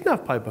out I didn't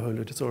have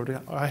bipolar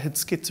disorder. I had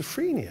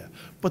schizophrenia.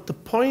 But the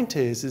point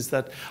is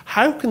that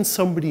how can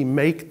somebody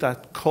make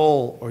that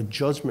call or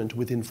judgment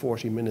within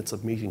 40 minutes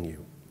of meeting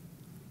you?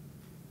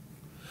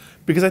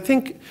 Because I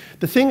think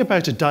the thing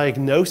about a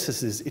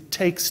diagnosis is it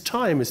takes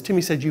time. As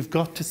Timmy said, you've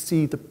got to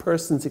see the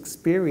person's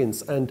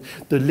experience and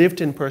the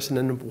lived-in person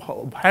and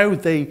how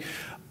they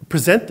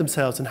present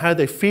themselves and how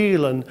they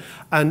feel and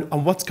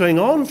what's going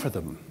on for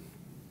them.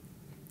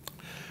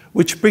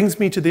 Which brings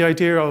me to the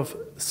idea of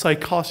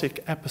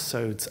psychotic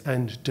episodes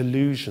and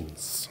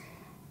delusions.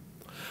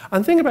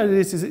 And the thing about it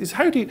is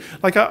how do you,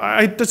 like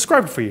I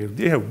described it for you,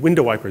 you know,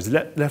 window wipers,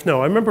 left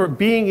no. I remember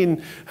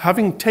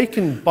having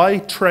taken by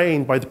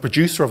train by the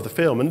producer of the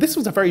film, and this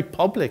was a very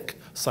public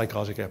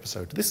psychotic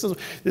episode. This is,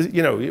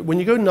 you know, when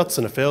you go nuts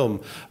in a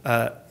film,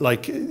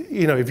 like,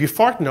 you know, if you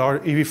fart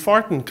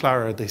in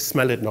Clara, they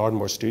smell it in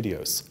Ardmore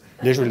Studios,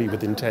 literally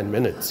within 10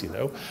 minutes, you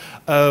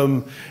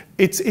know.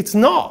 It's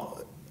not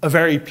a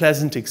very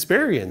pleasant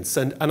experience.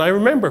 And I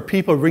remember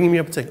people ringing me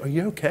up and saying, "Are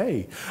you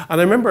okay?"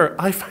 And I remember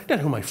I found out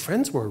who my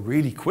friends were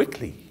really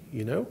quickly,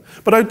 you know.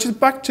 But just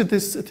back to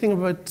this thing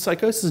about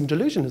psychosis and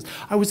delusions.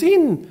 I was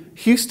in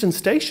Houston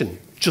Station,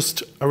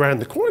 just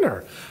around the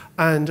corner,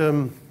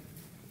 and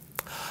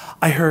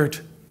I heard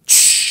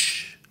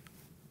 "shh,"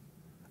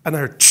 and I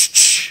heard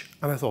 "shh,"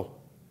 and I thought,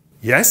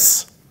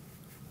 yes,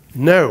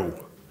 no.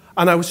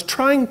 And I was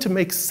trying to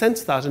make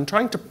sense of that and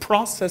trying to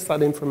process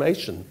that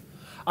information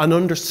and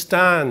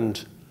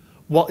understand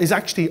what is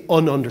actually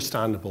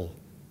ununderstandable.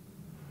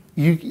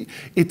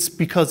 It's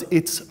because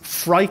it's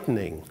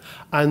frightening.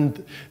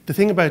 And the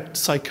thing about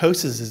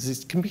psychosis is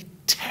it can be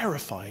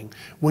terrifying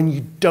when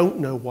you don't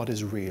know what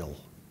is real.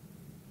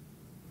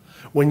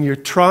 When you're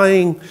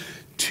trying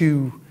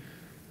to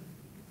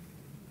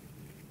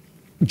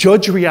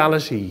judge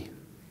reality,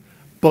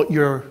 but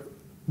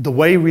the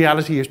way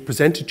reality is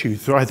presented to you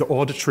through either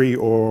auditory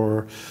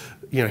or,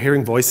 you know,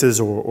 hearing voices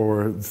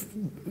or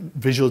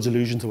visual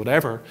delusions or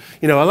whatever.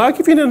 You know, I'll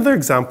give you another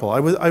example.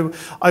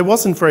 I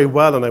wasn't very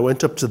well, and I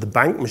went up to the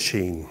bank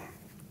machine,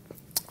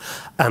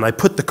 and I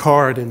put the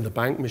card in the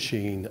bank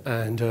machine,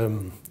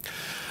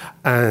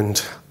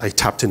 and I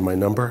tapped in my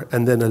number,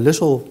 and then a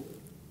little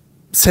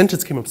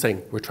sentence came up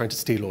saying, "We're trying to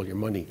steal all your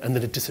money," and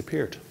then it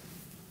disappeared.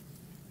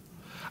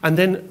 And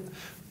then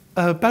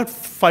about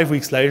 5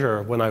 weeks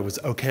later, when I was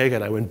okay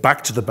again, I went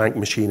back to the bank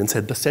machine and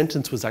said the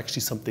sentence was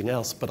actually something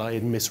else, but I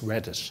had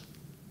misread it.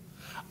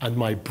 And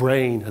my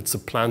brain had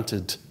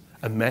supplanted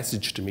a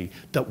message to me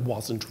that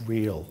wasn't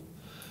real.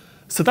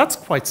 So that's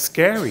quite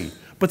scary.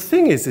 But the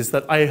thing is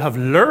that I have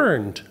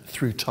learned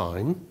through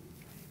time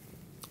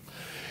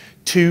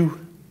to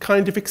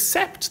kind of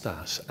accept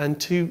that and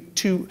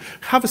to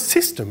have a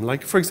system.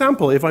 Like, for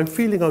example, if I'm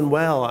feeling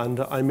unwell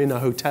and I'm in a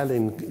hotel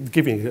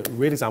giving you a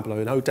real example, I'm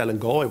in a hotel in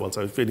Galway once.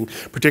 I was feeling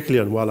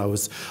particularly unwell.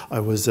 I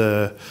was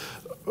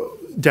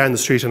down the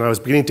street and I was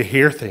beginning to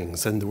hear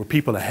things, and there were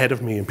people ahead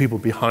of me and people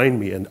behind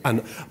me,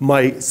 and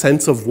my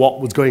sense of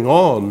what was going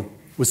on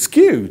was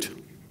skewed.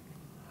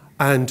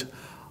 And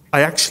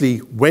I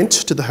actually went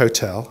to the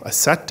hotel, I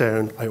sat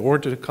down, I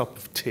ordered a cup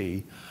of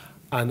tea,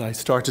 and I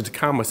started to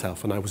calm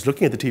myself, and I was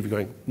looking at the TV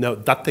going, no,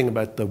 that thing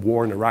about the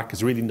war in Iraq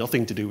is really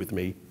nothing to do with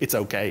me. It's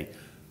okay.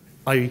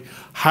 I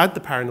had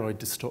the paranoid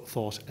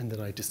thought, and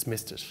then I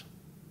dismissed it.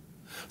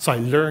 So I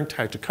learned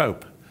how to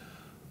cope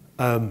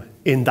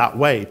in that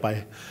way,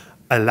 by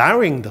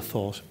allowing the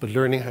thought, but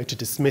learning how to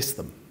dismiss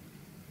them.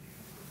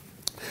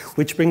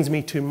 Which brings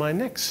me to my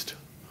next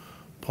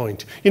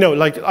point. You know,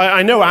 like,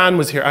 I know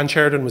Anne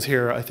Sheridan was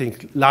here, I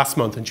think, last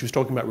month, and she was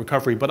talking about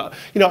recovery, but,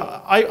 you know,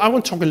 I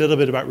want to talk a little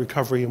bit about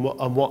recovery and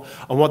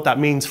what that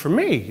means for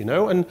me, you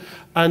know, and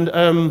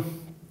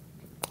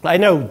I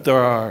know there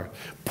are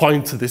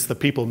points of this that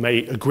people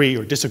may agree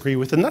or disagree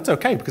with, and that's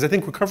okay, because I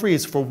think recovery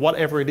is for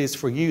whatever it is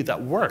for you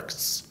that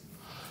works.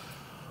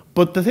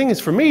 But the thing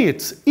is, for me,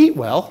 it's eat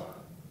well,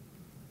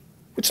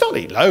 which not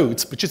eat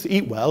loads, but just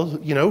eat well,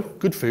 you know,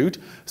 good food,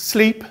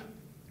 sleep,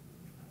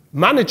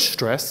 manage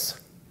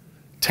stress,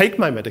 take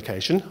my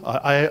medication.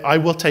 I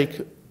will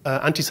take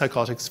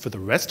antipsychotics for the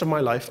rest of my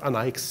life, and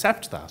I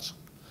accept that.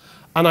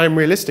 and I'm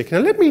realistic. Now,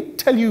 let me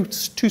tell you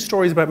two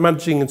stories about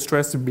managing and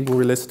stress and being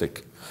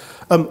realistic.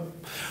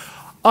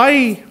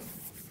 I,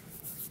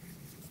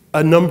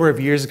 a number of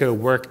years ago,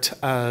 worked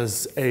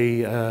as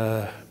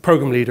a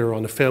program leader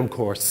on a film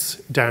course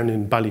down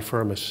in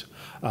Ballyfermot.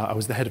 I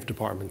was the head of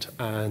department,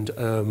 and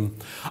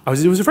it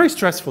was a very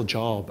stressful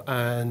job,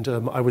 and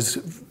I was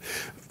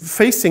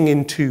facing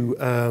into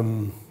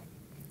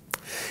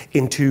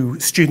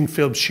student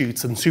film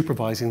shoots and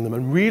supervising them,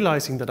 and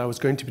realizing that I was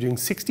going to be doing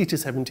 60 to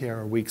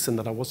 70-hour weeks and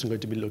that I wasn't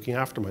going to be looking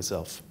after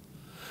myself.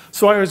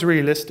 So I was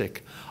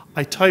realistic.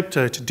 I typed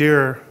out,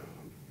 "Dear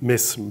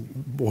Miss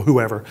or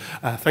whoever,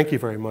 thank you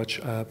very much,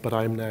 but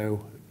I'm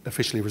now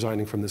officially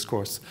resigning from this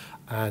course."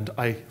 And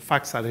I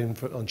faxed that in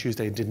on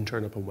Tuesday and didn't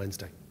turn up on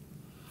Wednesday.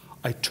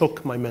 I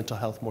took my mental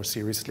health more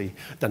seriously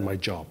than my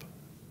job.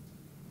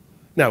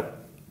 Now,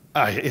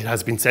 it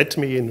has been said to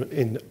me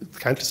in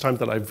countless times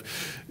that I've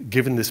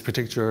given this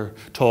particular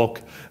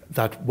talk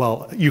that,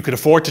 well, you could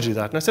afford to do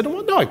that. And I said,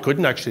 well, no, I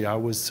couldn't actually. I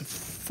was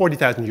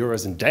 40,000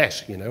 euros in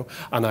debt, you know,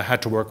 and I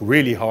had to work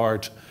really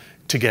hard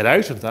to get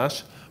out of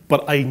that.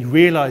 But I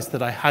realized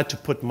that I had to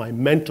put my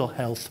mental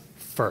health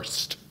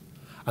first,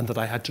 and that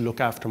I had to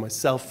look after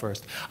myself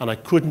first. And I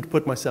couldn't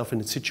put myself in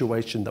a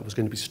situation that was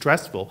going to be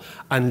stressful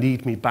and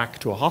lead me back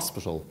to a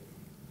hospital,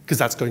 because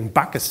that's going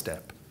back a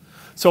step.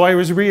 So I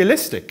was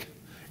realistic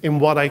in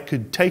what I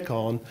could take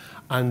on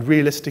and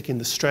realistic in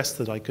the stress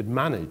that I could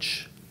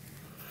manage.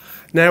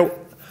 Now,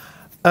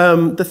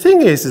 the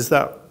thing is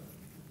that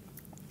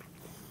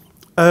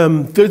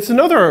there's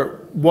another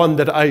one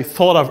that I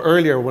thought of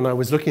earlier when I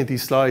was looking at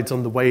these slides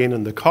on the way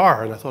in the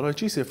car, and I thought, oh,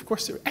 geez, of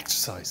course,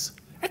 exercise.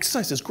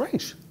 Exercise is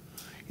great.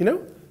 You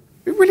know,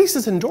 it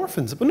releases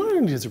endorphins, but not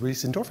only does it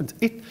release endorphins,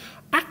 it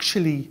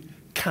actually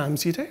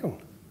calms you down.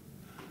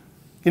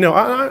 You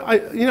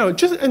know,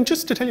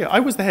 just to tell you, I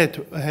was the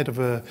head of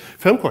a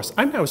film course.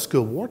 I'm now a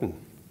school warden.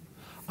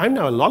 I'm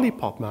now a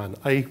lollipop man.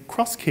 I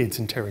cross kids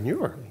in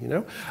Terranure, you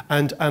know,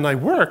 and I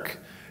work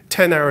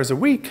 10 hours a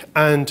week.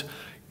 And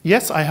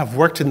yes, I have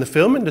worked in the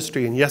film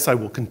industry, and yes, I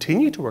will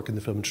continue to work in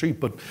the film industry,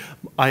 but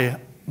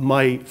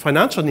my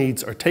financial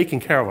needs are taken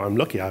care of. I'm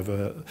lucky I have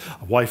a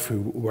wife who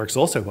works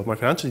also, but my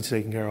financial needs are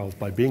taken care of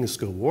by being a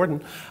school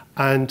warden,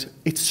 and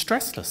it's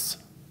stressless.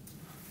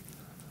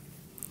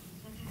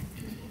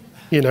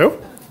 You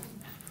know,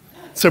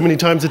 so many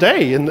times a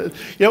day, and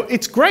you know,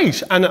 it's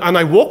great. And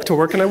I walk to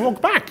work and I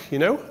walk back, you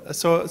know,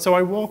 so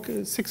I walk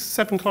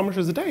 6-7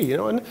 kilometers a day, you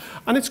know,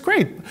 and it's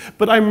great.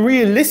 But I'm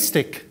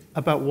realistic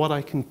about what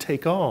I can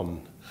take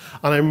on,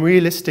 and I'm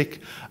realistic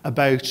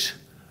about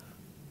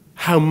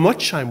how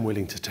much I'm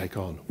willing to take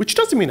on, which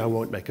doesn't mean I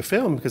won't make a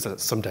film, because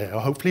someday I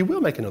hopefully will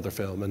make another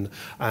film.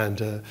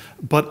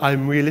 But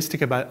I'm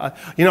realistic about,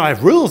 you know, I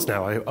have rules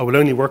now. I will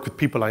only work with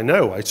people I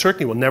know. I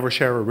certainly will never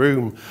share a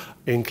room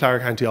in Clare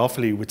County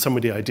Offaly with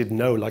somebody I didn't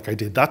know, like I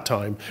did that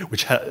time,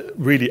 which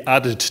really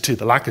added to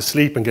the lack of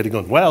sleep and getting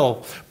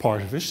unwell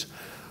part of it.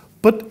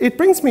 But it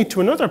brings me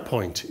to another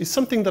point, is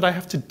something that I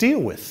have to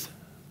deal with.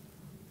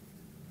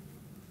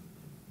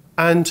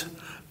 And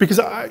because,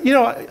 you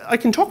know, I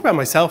can talk about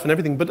myself and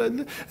everything, but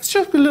let's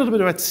talk a little bit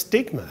about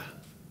stigma.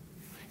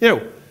 You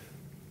know,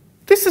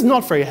 this is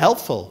not very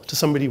helpful to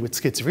somebody with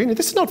schizophrenia.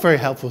 This is not very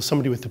helpful to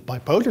somebody with a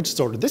bipolar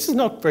disorder. This is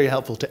not very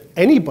helpful to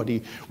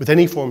anybody with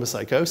any form of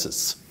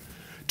psychosis.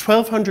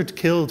 1,200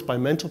 killed by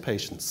mental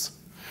patients.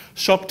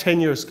 Shop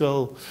 10-year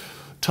skull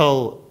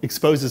toll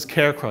exposes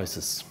care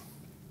crisis.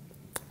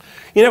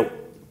 You know,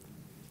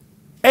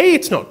 A,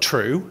 it's not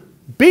true.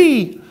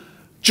 B,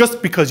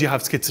 just because you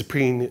have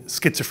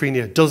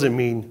schizophrenia doesn't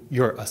mean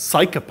you're a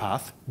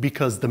psychopath,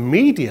 because the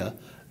media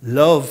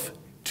love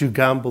to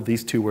gamble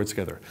these two words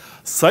together.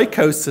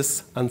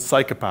 Psychosis and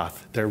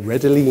psychopath, they're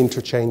readily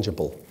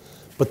interchangeable,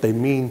 but they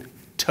mean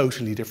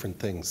totally different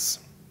things.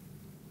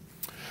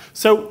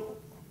 So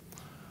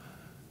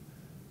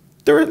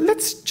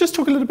let's just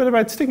talk a little bit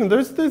about stigma.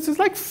 There's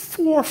like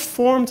 4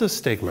 forms of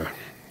stigma.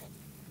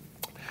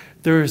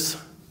 There's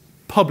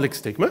public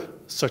stigma,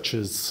 such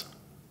as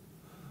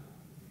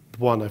the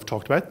one I've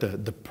talked about,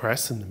 the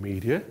press and the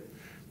media.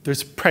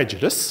 There's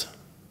prejudice.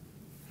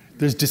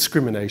 There's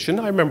discrimination.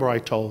 I remember I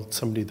told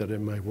somebody that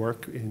in my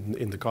work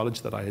in the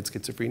college that I had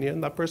schizophrenia,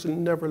 and that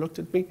person never looked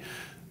at me.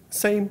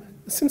 Same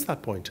since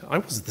that point. I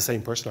was the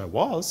same person I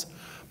was,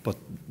 but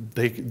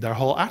their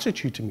whole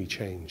attitude to me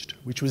changed,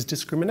 which was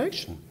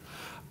discrimination.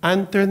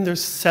 And then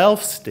there's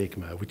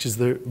self-stigma, which is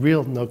the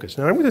real nugget.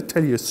 Now I'm going to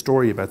tell you a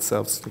story about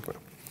self-stigma.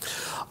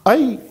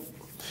 I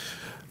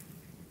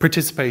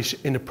participate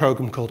in a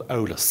program called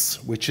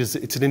OLAS, which is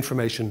an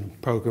information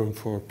program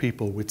for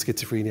people with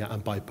schizophrenia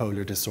and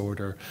bipolar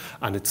disorder,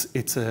 and it's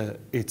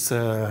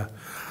an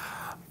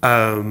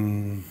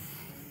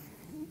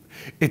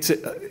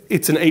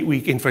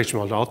 8-week information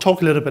model. I'll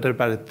talk a little bit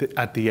about it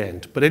at the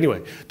end. But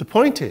anyway, the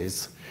point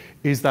is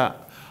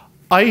that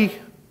I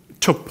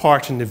took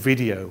part in the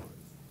video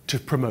to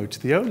promote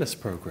the OLAS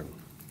program,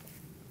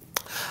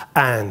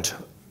 and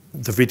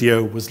the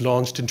video was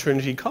launched in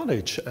Trinity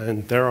College,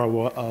 and there I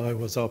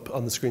was up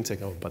on the screen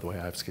saying, "Oh, by the way,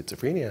 I have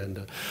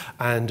schizophrenia,"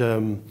 and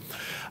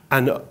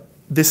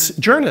this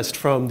journalist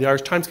from the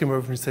Irish Times came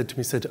over and said to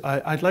me,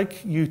 I'd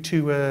like you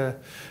to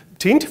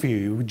interview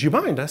you. Would you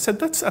mind? I said,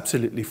 that's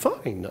absolutely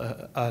fine.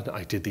 And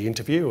I did the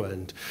interview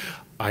and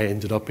I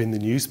ended up in the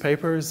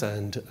newspapers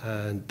and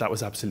that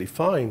was absolutely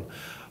fine.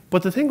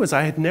 But the thing was,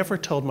 I had never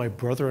told my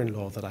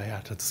brother-in-law that I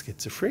had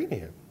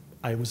schizophrenia.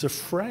 I was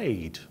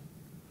afraid.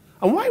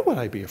 And why would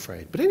I be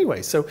afraid? But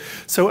anyway,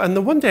 and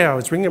the one day I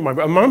was ringing my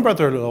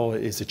brother-in-law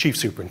is a chief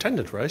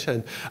superintendent, right?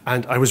 And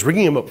I was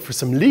ringing him up for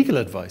some legal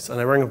advice. And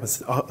I rang up and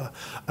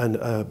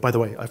said, by the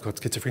way, I've got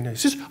schizophrenia. He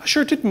says,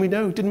 sure, didn't we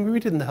know? Didn't we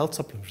read it in the health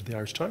supplement of the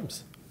Irish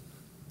Times?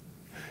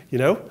 You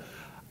know?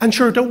 And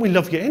sure, don't we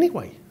love you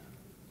anyway?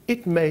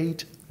 It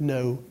made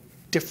no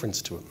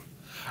difference to him.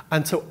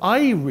 And so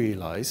I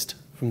realized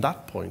from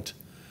that point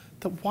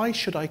that why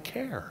should I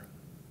care?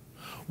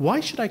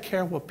 Why should I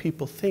care what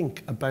people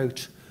think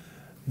about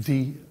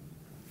the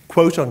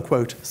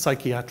quote-unquote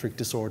psychiatric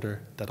disorder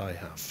that I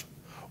have,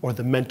 or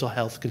the mental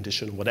health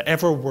condition,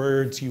 whatever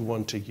words you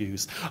want to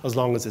use, as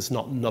long as it's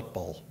not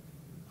nutball,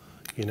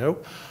 you know?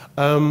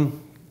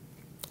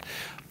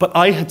 But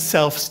I had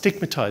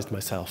self-stigmatized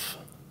myself.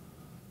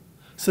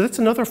 So that's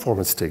another form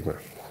of stigma.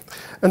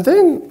 And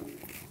then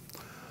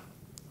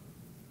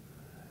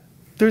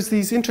there's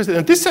these interesting,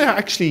 and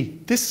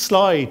this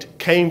slide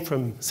came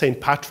from St.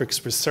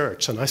 Patrick's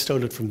research, and I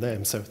stole it from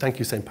them, so thank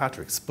you, St.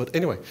 Patrick's. But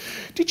anyway,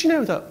 did you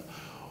know that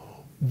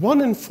 1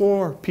 in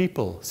 4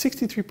 people,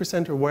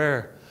 63% are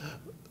aware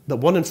that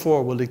 1 in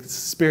 4 will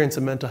experience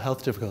a mental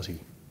health difficulty?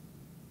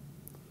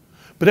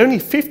 But only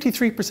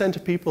 53%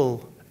 of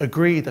people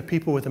agree that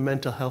people with a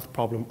mental health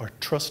problem are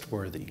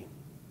trustworthy.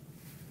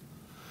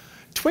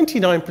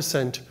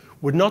 29%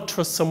 would not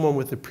trust someone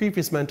with a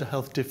previous mental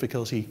health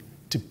difficulty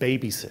to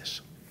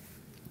babysit.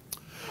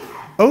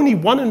 Only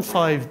 1 in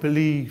 5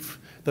 believe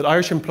that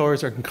Irish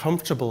employers are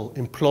comfortable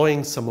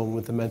employing someone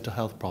with a mental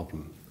health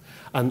problem.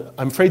 And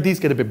I'm afraid these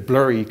get a bit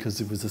blurry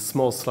because it was a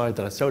small slide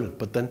that I stole it.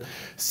 But then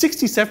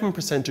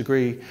 67%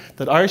 agree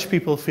that Irish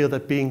people feel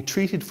that being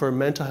treated for a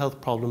mental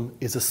health problem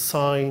is a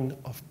sign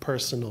of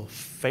personal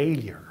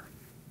failure.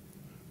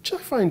 Which I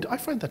find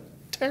that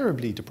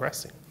terribly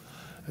depressing,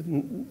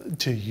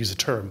 to use a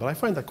term, but I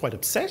find that quite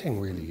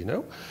upsetting, really, you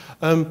know.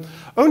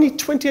 Only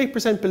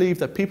 28% believe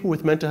that people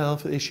with mental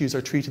health issues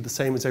are treated the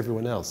same as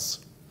everyone else.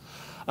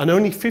 And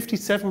only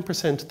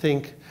 57%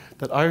 think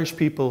that Irish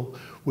people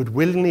would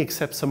willingly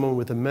accept someone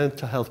with a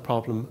mental health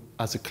problem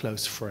as a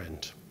close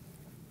friend.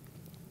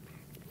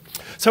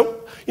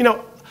 So, you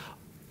know,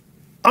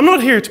 I'm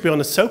not here to be on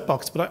a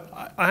soapbox, but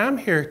I am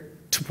here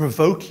to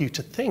provoke you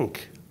to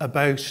think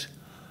about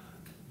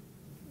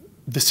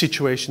the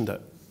situation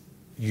that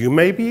you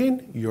may be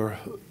in, your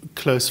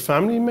close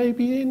family may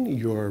be in,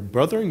 your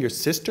brother, your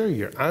sister,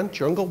 your aunt,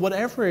 your uncle,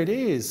 whatever it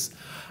is,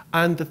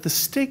 and that the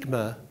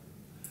stigma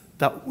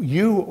that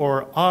you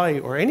or I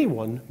or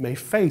anyone may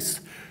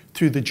face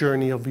through the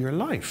journey of your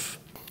life.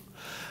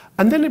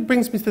 And then it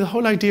brings me to the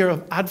whole idea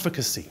of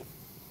advocacy.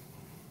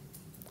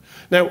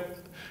 Now,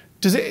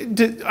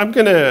 I'm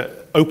going to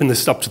open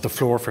this up to the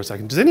floor for a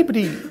second. Does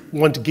anybody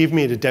want to give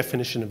me the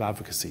definition of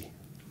advocacy?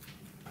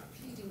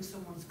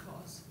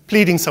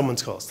 Pleading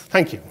someone's cause.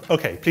 Thank you.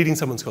 Okay, pleading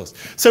someone's cause.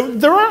 So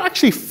there are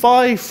actually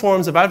 5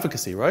 forms of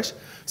advocacy, right?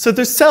 So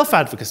there's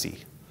self-advocacy.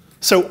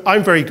 So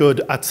I'm very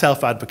good at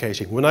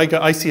self-advocating. When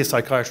I see a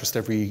psychiatrist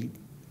every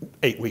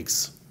 8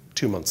 weeks,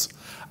 2 months,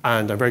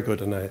 and I'm very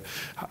good. And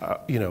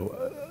you know,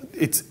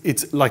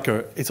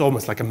 it's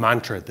almost like a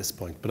mantra at this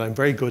point. But I'm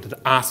very good at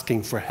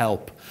asking for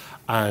help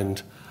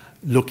and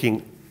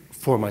looking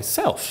for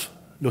myself,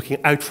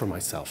 looking out for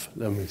myself,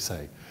 let me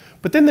say.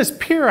 But then there's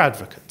peer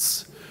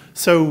advocates.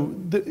 So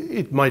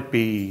it might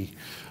be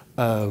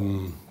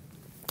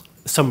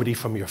somebody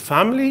from your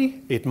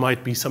family, it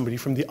might be somebody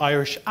from the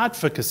Irish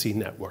Advocacy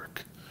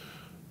Network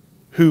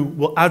who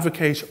will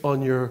advocate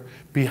on your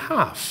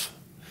behalf.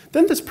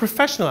 Then there's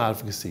professional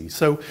advocacy.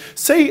 So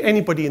say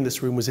anybody in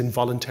this room was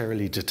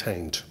involuntarily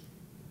detained.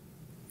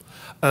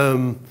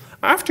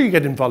 After you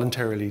get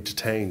involuntarily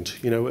detained,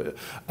 you know,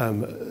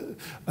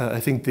 I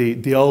think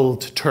the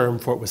old term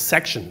for it was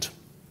sectioned.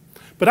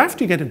 But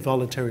after you get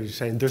involuntarily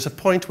detained, there's a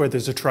point where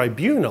there's a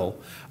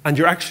tribunal and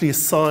you're actually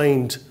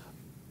assigned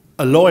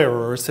a lawyer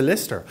or a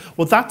solicitor.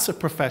 Well, that's a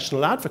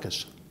professional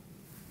advocate.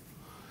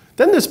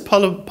 Then there's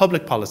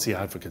public policy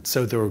advocates.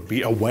 So there would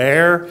be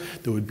AWARE,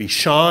 there would be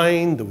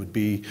SHINE, there would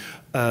be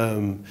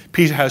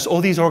Peterhouse, all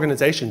these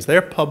organizations,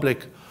 they're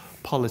public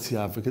policy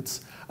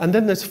advocates. And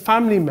then there's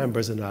family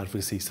members in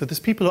advocacy. So there's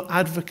people who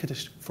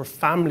advocate for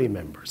family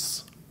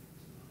members.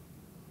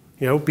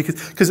 You know,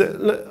 because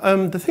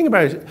the thing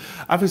about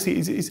advocacy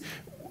is,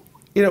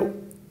 you know,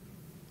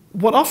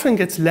 what often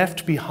gets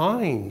left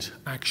behind,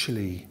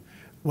 actually,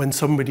 when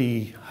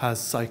somebody has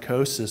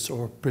psychosis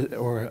or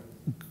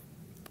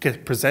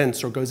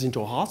presents or goes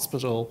into a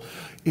hospital,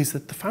 is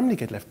that the family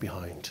get left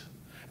behind.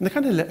 And they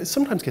kind of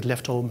sometimes get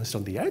left almost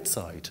on the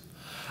outside.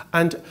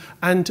 And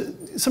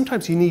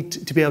sometimes you need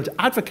to be able to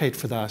advocate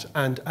for that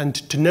and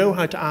to know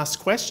how to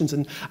ask questions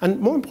and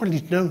more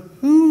importantly, to know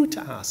who to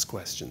ask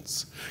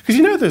questions. Because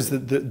you know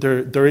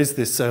there is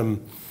this,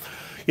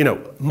 You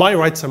know, my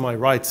rights are my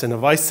rights, and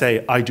if I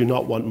say I do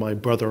not want my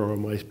brother or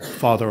my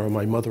father or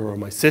my mother or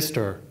my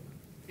sister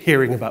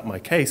hearing about my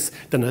case,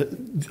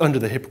 then under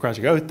the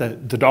Hippocratic Oath,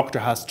 the doctor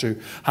has to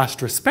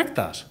respect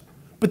that.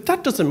 But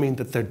that doesn't mean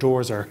that their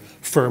doors are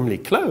firmly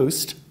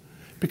closed,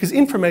 because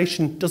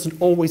information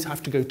doesn't always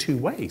have to go two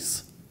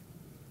ways.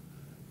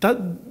 That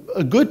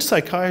a good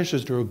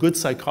psychiatrist or a good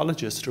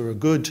psychologist or a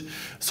good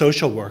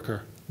social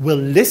worker will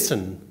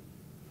listen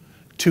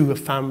to a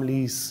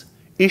family's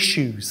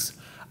issues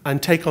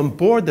and take on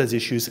board those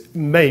issues.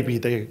 Maybe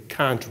they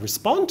can't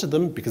respond to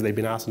them because they've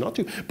been asked not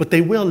to, but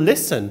they will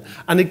listen.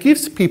 And it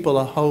gives people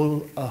a whole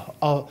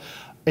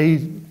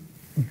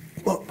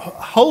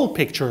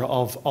picture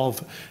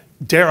of,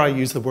 dare I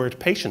use the word,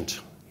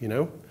 patient, you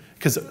know?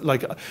 Because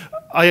like,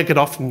 I get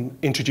often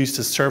introduced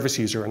as service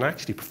user, and I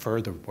actually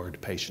prefer the word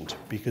patient,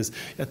 because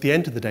at the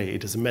end of the day,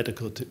 it is a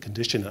medical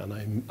condition,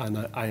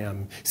 and I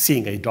am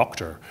seeing a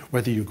doctor.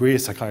 Whether you agree a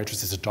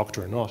psychiatrist is a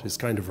doctor or not is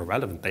kind of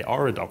irrelevant. They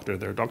are a doctor.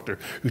 They're a doctor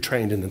who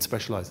trained in and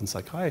specialized in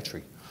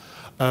psychiatry.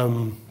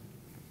 And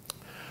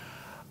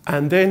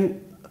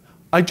then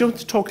I want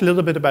to talk a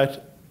little bit about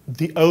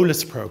the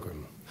OLIS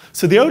program.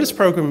 So the OLIS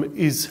program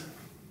is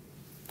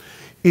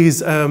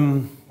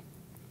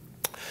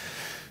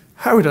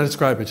how would I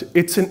describe it?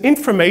 It's an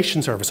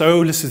information service.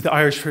 OLIS is the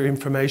Irish for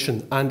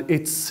information, and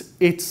it's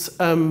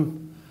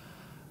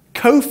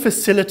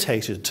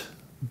co-facilitated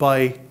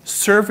by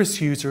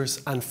service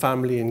users and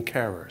family and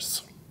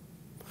carers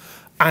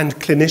and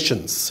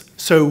clinicians.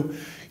 So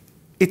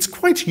it's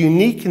quite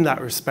unique in that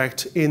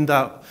respect, in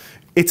that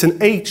it's an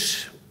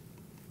 8-week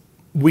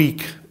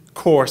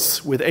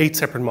course with 8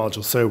 separate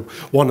modules. So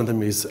one of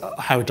them is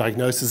how a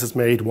diagnosis is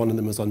made, one of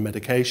them is on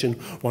medication,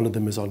 one of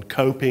them is on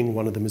coping,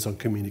 one of them is on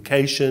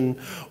communication,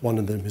 one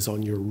of them is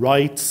on your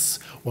rights,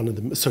 one of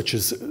them such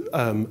as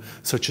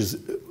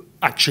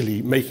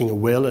actually making a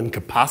will and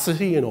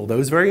capacity and all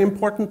those very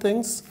important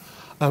things.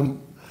 But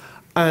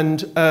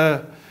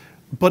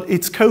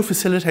it's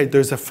co-facilitated.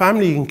 There's a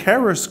family and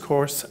carers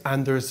course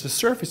and there's a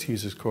service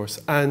users course.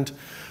 And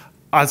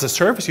as a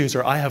service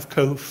user, I have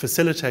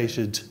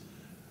co-facilitated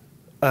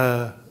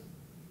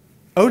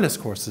OLIS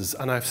courses,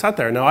 and I've sat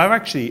there. Now, I've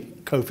actually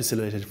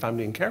co-facilitated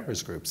family and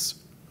carers groups.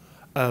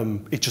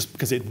 It's just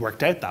because it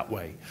worked out that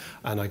way.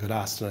 And I got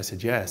asked, and I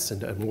said yes.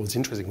 And what was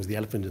interesting was the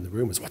elephant in the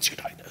room was, what's your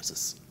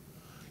diagnosis?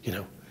 You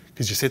know,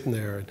 because you're sitting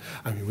there, and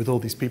I mean, with all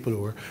these people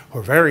who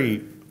are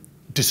very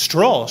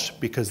distraught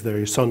because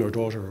their son or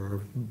daughter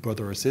or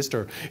brother or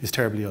sister is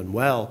terribly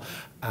unwell,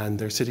 and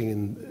they're sitting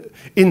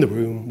in the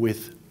room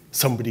with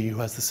somebody who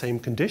has the same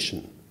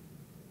condition.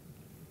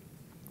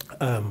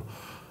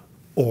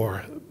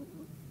 Or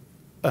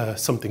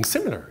something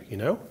similar, you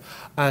know,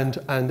 and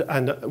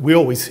we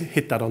always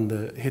hit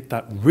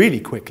that really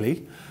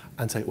quickly,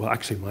 and say, well,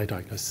 actually, my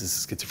diagnosis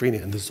is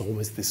schizophrenia, and there's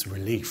always this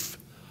relief.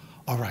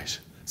 All right,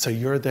 so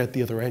you're there at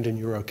the other end, and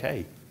you're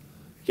okay.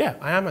 Yeah,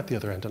 I am at the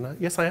other end, and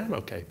yes, I am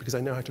okay because I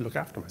know how to look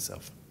after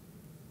myself.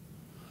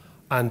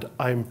 And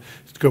I'm,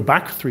 to go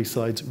back 3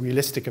 slides,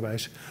 realistic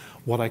about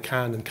what I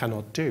can and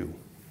cannot do.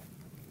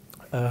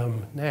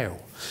 Now,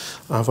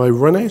 have I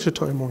run out of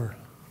time or?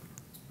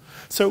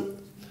 So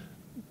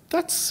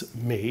that's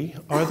me.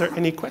 Are there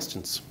any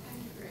questions?